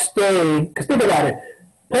 I'll stay. Because think about it.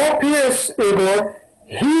 Paul Pierce, Igor,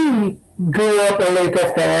 he grew up a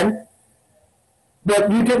Laker fan,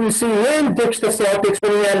 but you didn't see him ditch the Celtics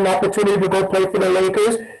when he had an opportunity to go play for the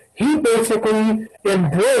Lakers. He basically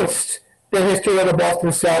embraced the history of the Boston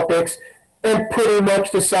Celtics and pretty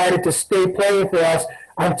much decided to stay playing for us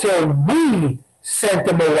until we sent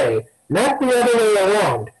him away, not the other way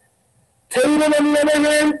around. Tatum, on the other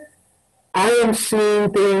hand, I am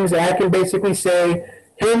seeing things that I can basically say,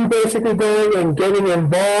 him basically going and getting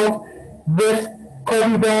involved with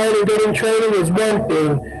Kobe Bryant and getting training is one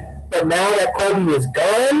thing, but now that Kobe is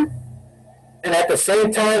gone, and at the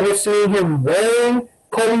same time we're seeing him wearing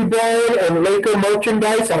Kobe Bryant and Laker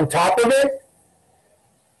merchandise on top of it,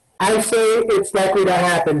 I say it's likely to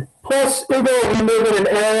happen. Plus, we live in an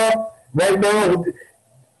era right now,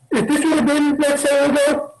 if this would have been, let's say,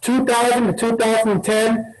 2000 to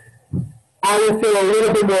 2010, I would feel a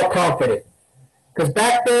little bit more confident. Because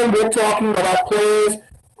back then, we're talking about players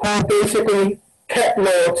who basically kept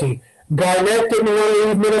loyalty. Garnett didn't want to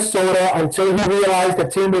leave Minnesota until he realized the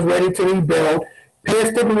team was ready to rebuild.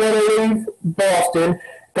 Pierce didn't want to leave Boston.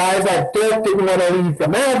 Guys like Dirk didn't want to leave the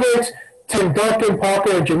Mavericks. Tim Duncan,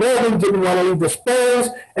 Parker, and Ginobili didn't want to leave the Spurs,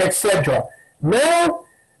 etc. Now,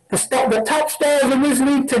 the top stars in this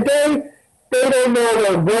league today, they don't know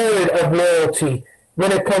the word of loyalty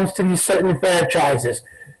when it comes to these certain franchises.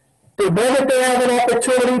 The moment they have an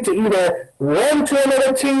opportunity to either run to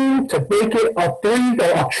another team to make it a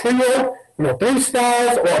trio, three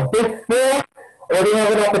stars or a big four, or they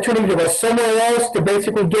have an opportunity to go somewhere else to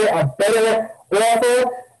basically get a better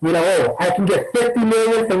offer, I can get $50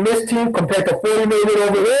 million from this team compared to $40 million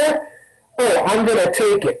over there. Oh, I'm going to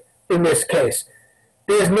take it in this case.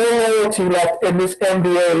 There's no loyalty left in this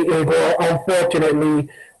NBA, Igor, unfortunately,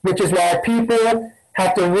 which is why people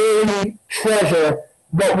have to really treasure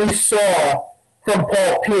what we saw from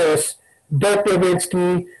Paul Pierce, Dirk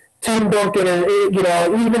Nowitzki, Tim Duncan, and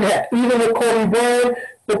even with Kobe Bryant.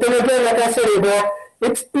 But then again, like I said, Igor,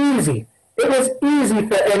 it's easy. It was easy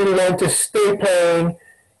for anyone to stay playing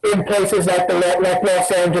in places like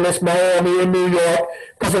Los Angeles, Miami, and New York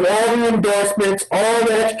because of all the endorsements, all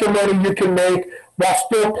the extra money you can make while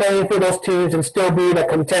still playing for those teams and still being a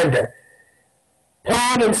contender.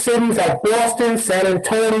 Playing in cities like Boston, San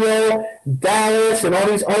Antonio, Dallas, and all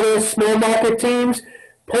these other small market teams,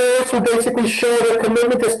 players who basically show their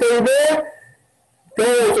commitment to stay there,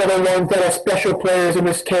 those are the ones that are special players in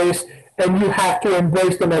this case, and you have to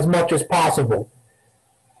embrace them as much as possible.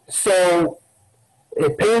 So,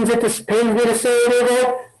 it pains me to say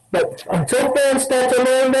it, but until fans start to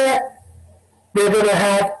learn that, they're going to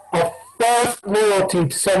have a false loyalty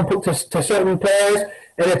to certain players,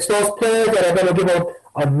 and it's those players that are going to give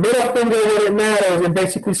a middle finger when it matters and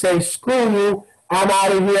basically say, screw you, I'm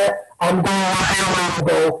out of here, I'm going where I want to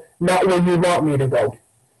go, not where you want me to go.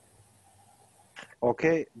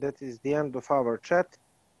 Okay, that is the end of our chat.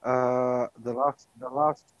 The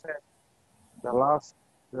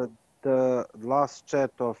last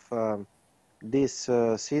chat of this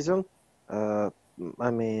season.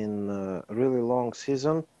 Really long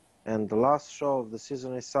season, and the last show of the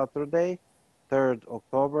season is Saturday, 3rd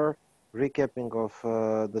October. Recapping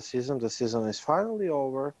of the season. The season is finally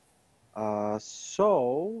over.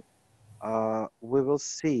 So we will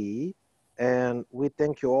see, and we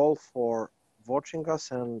thank you all for watching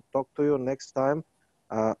us and talk to you next time.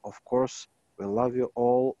 Of course, we love you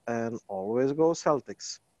all and always go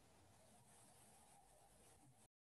Celtics.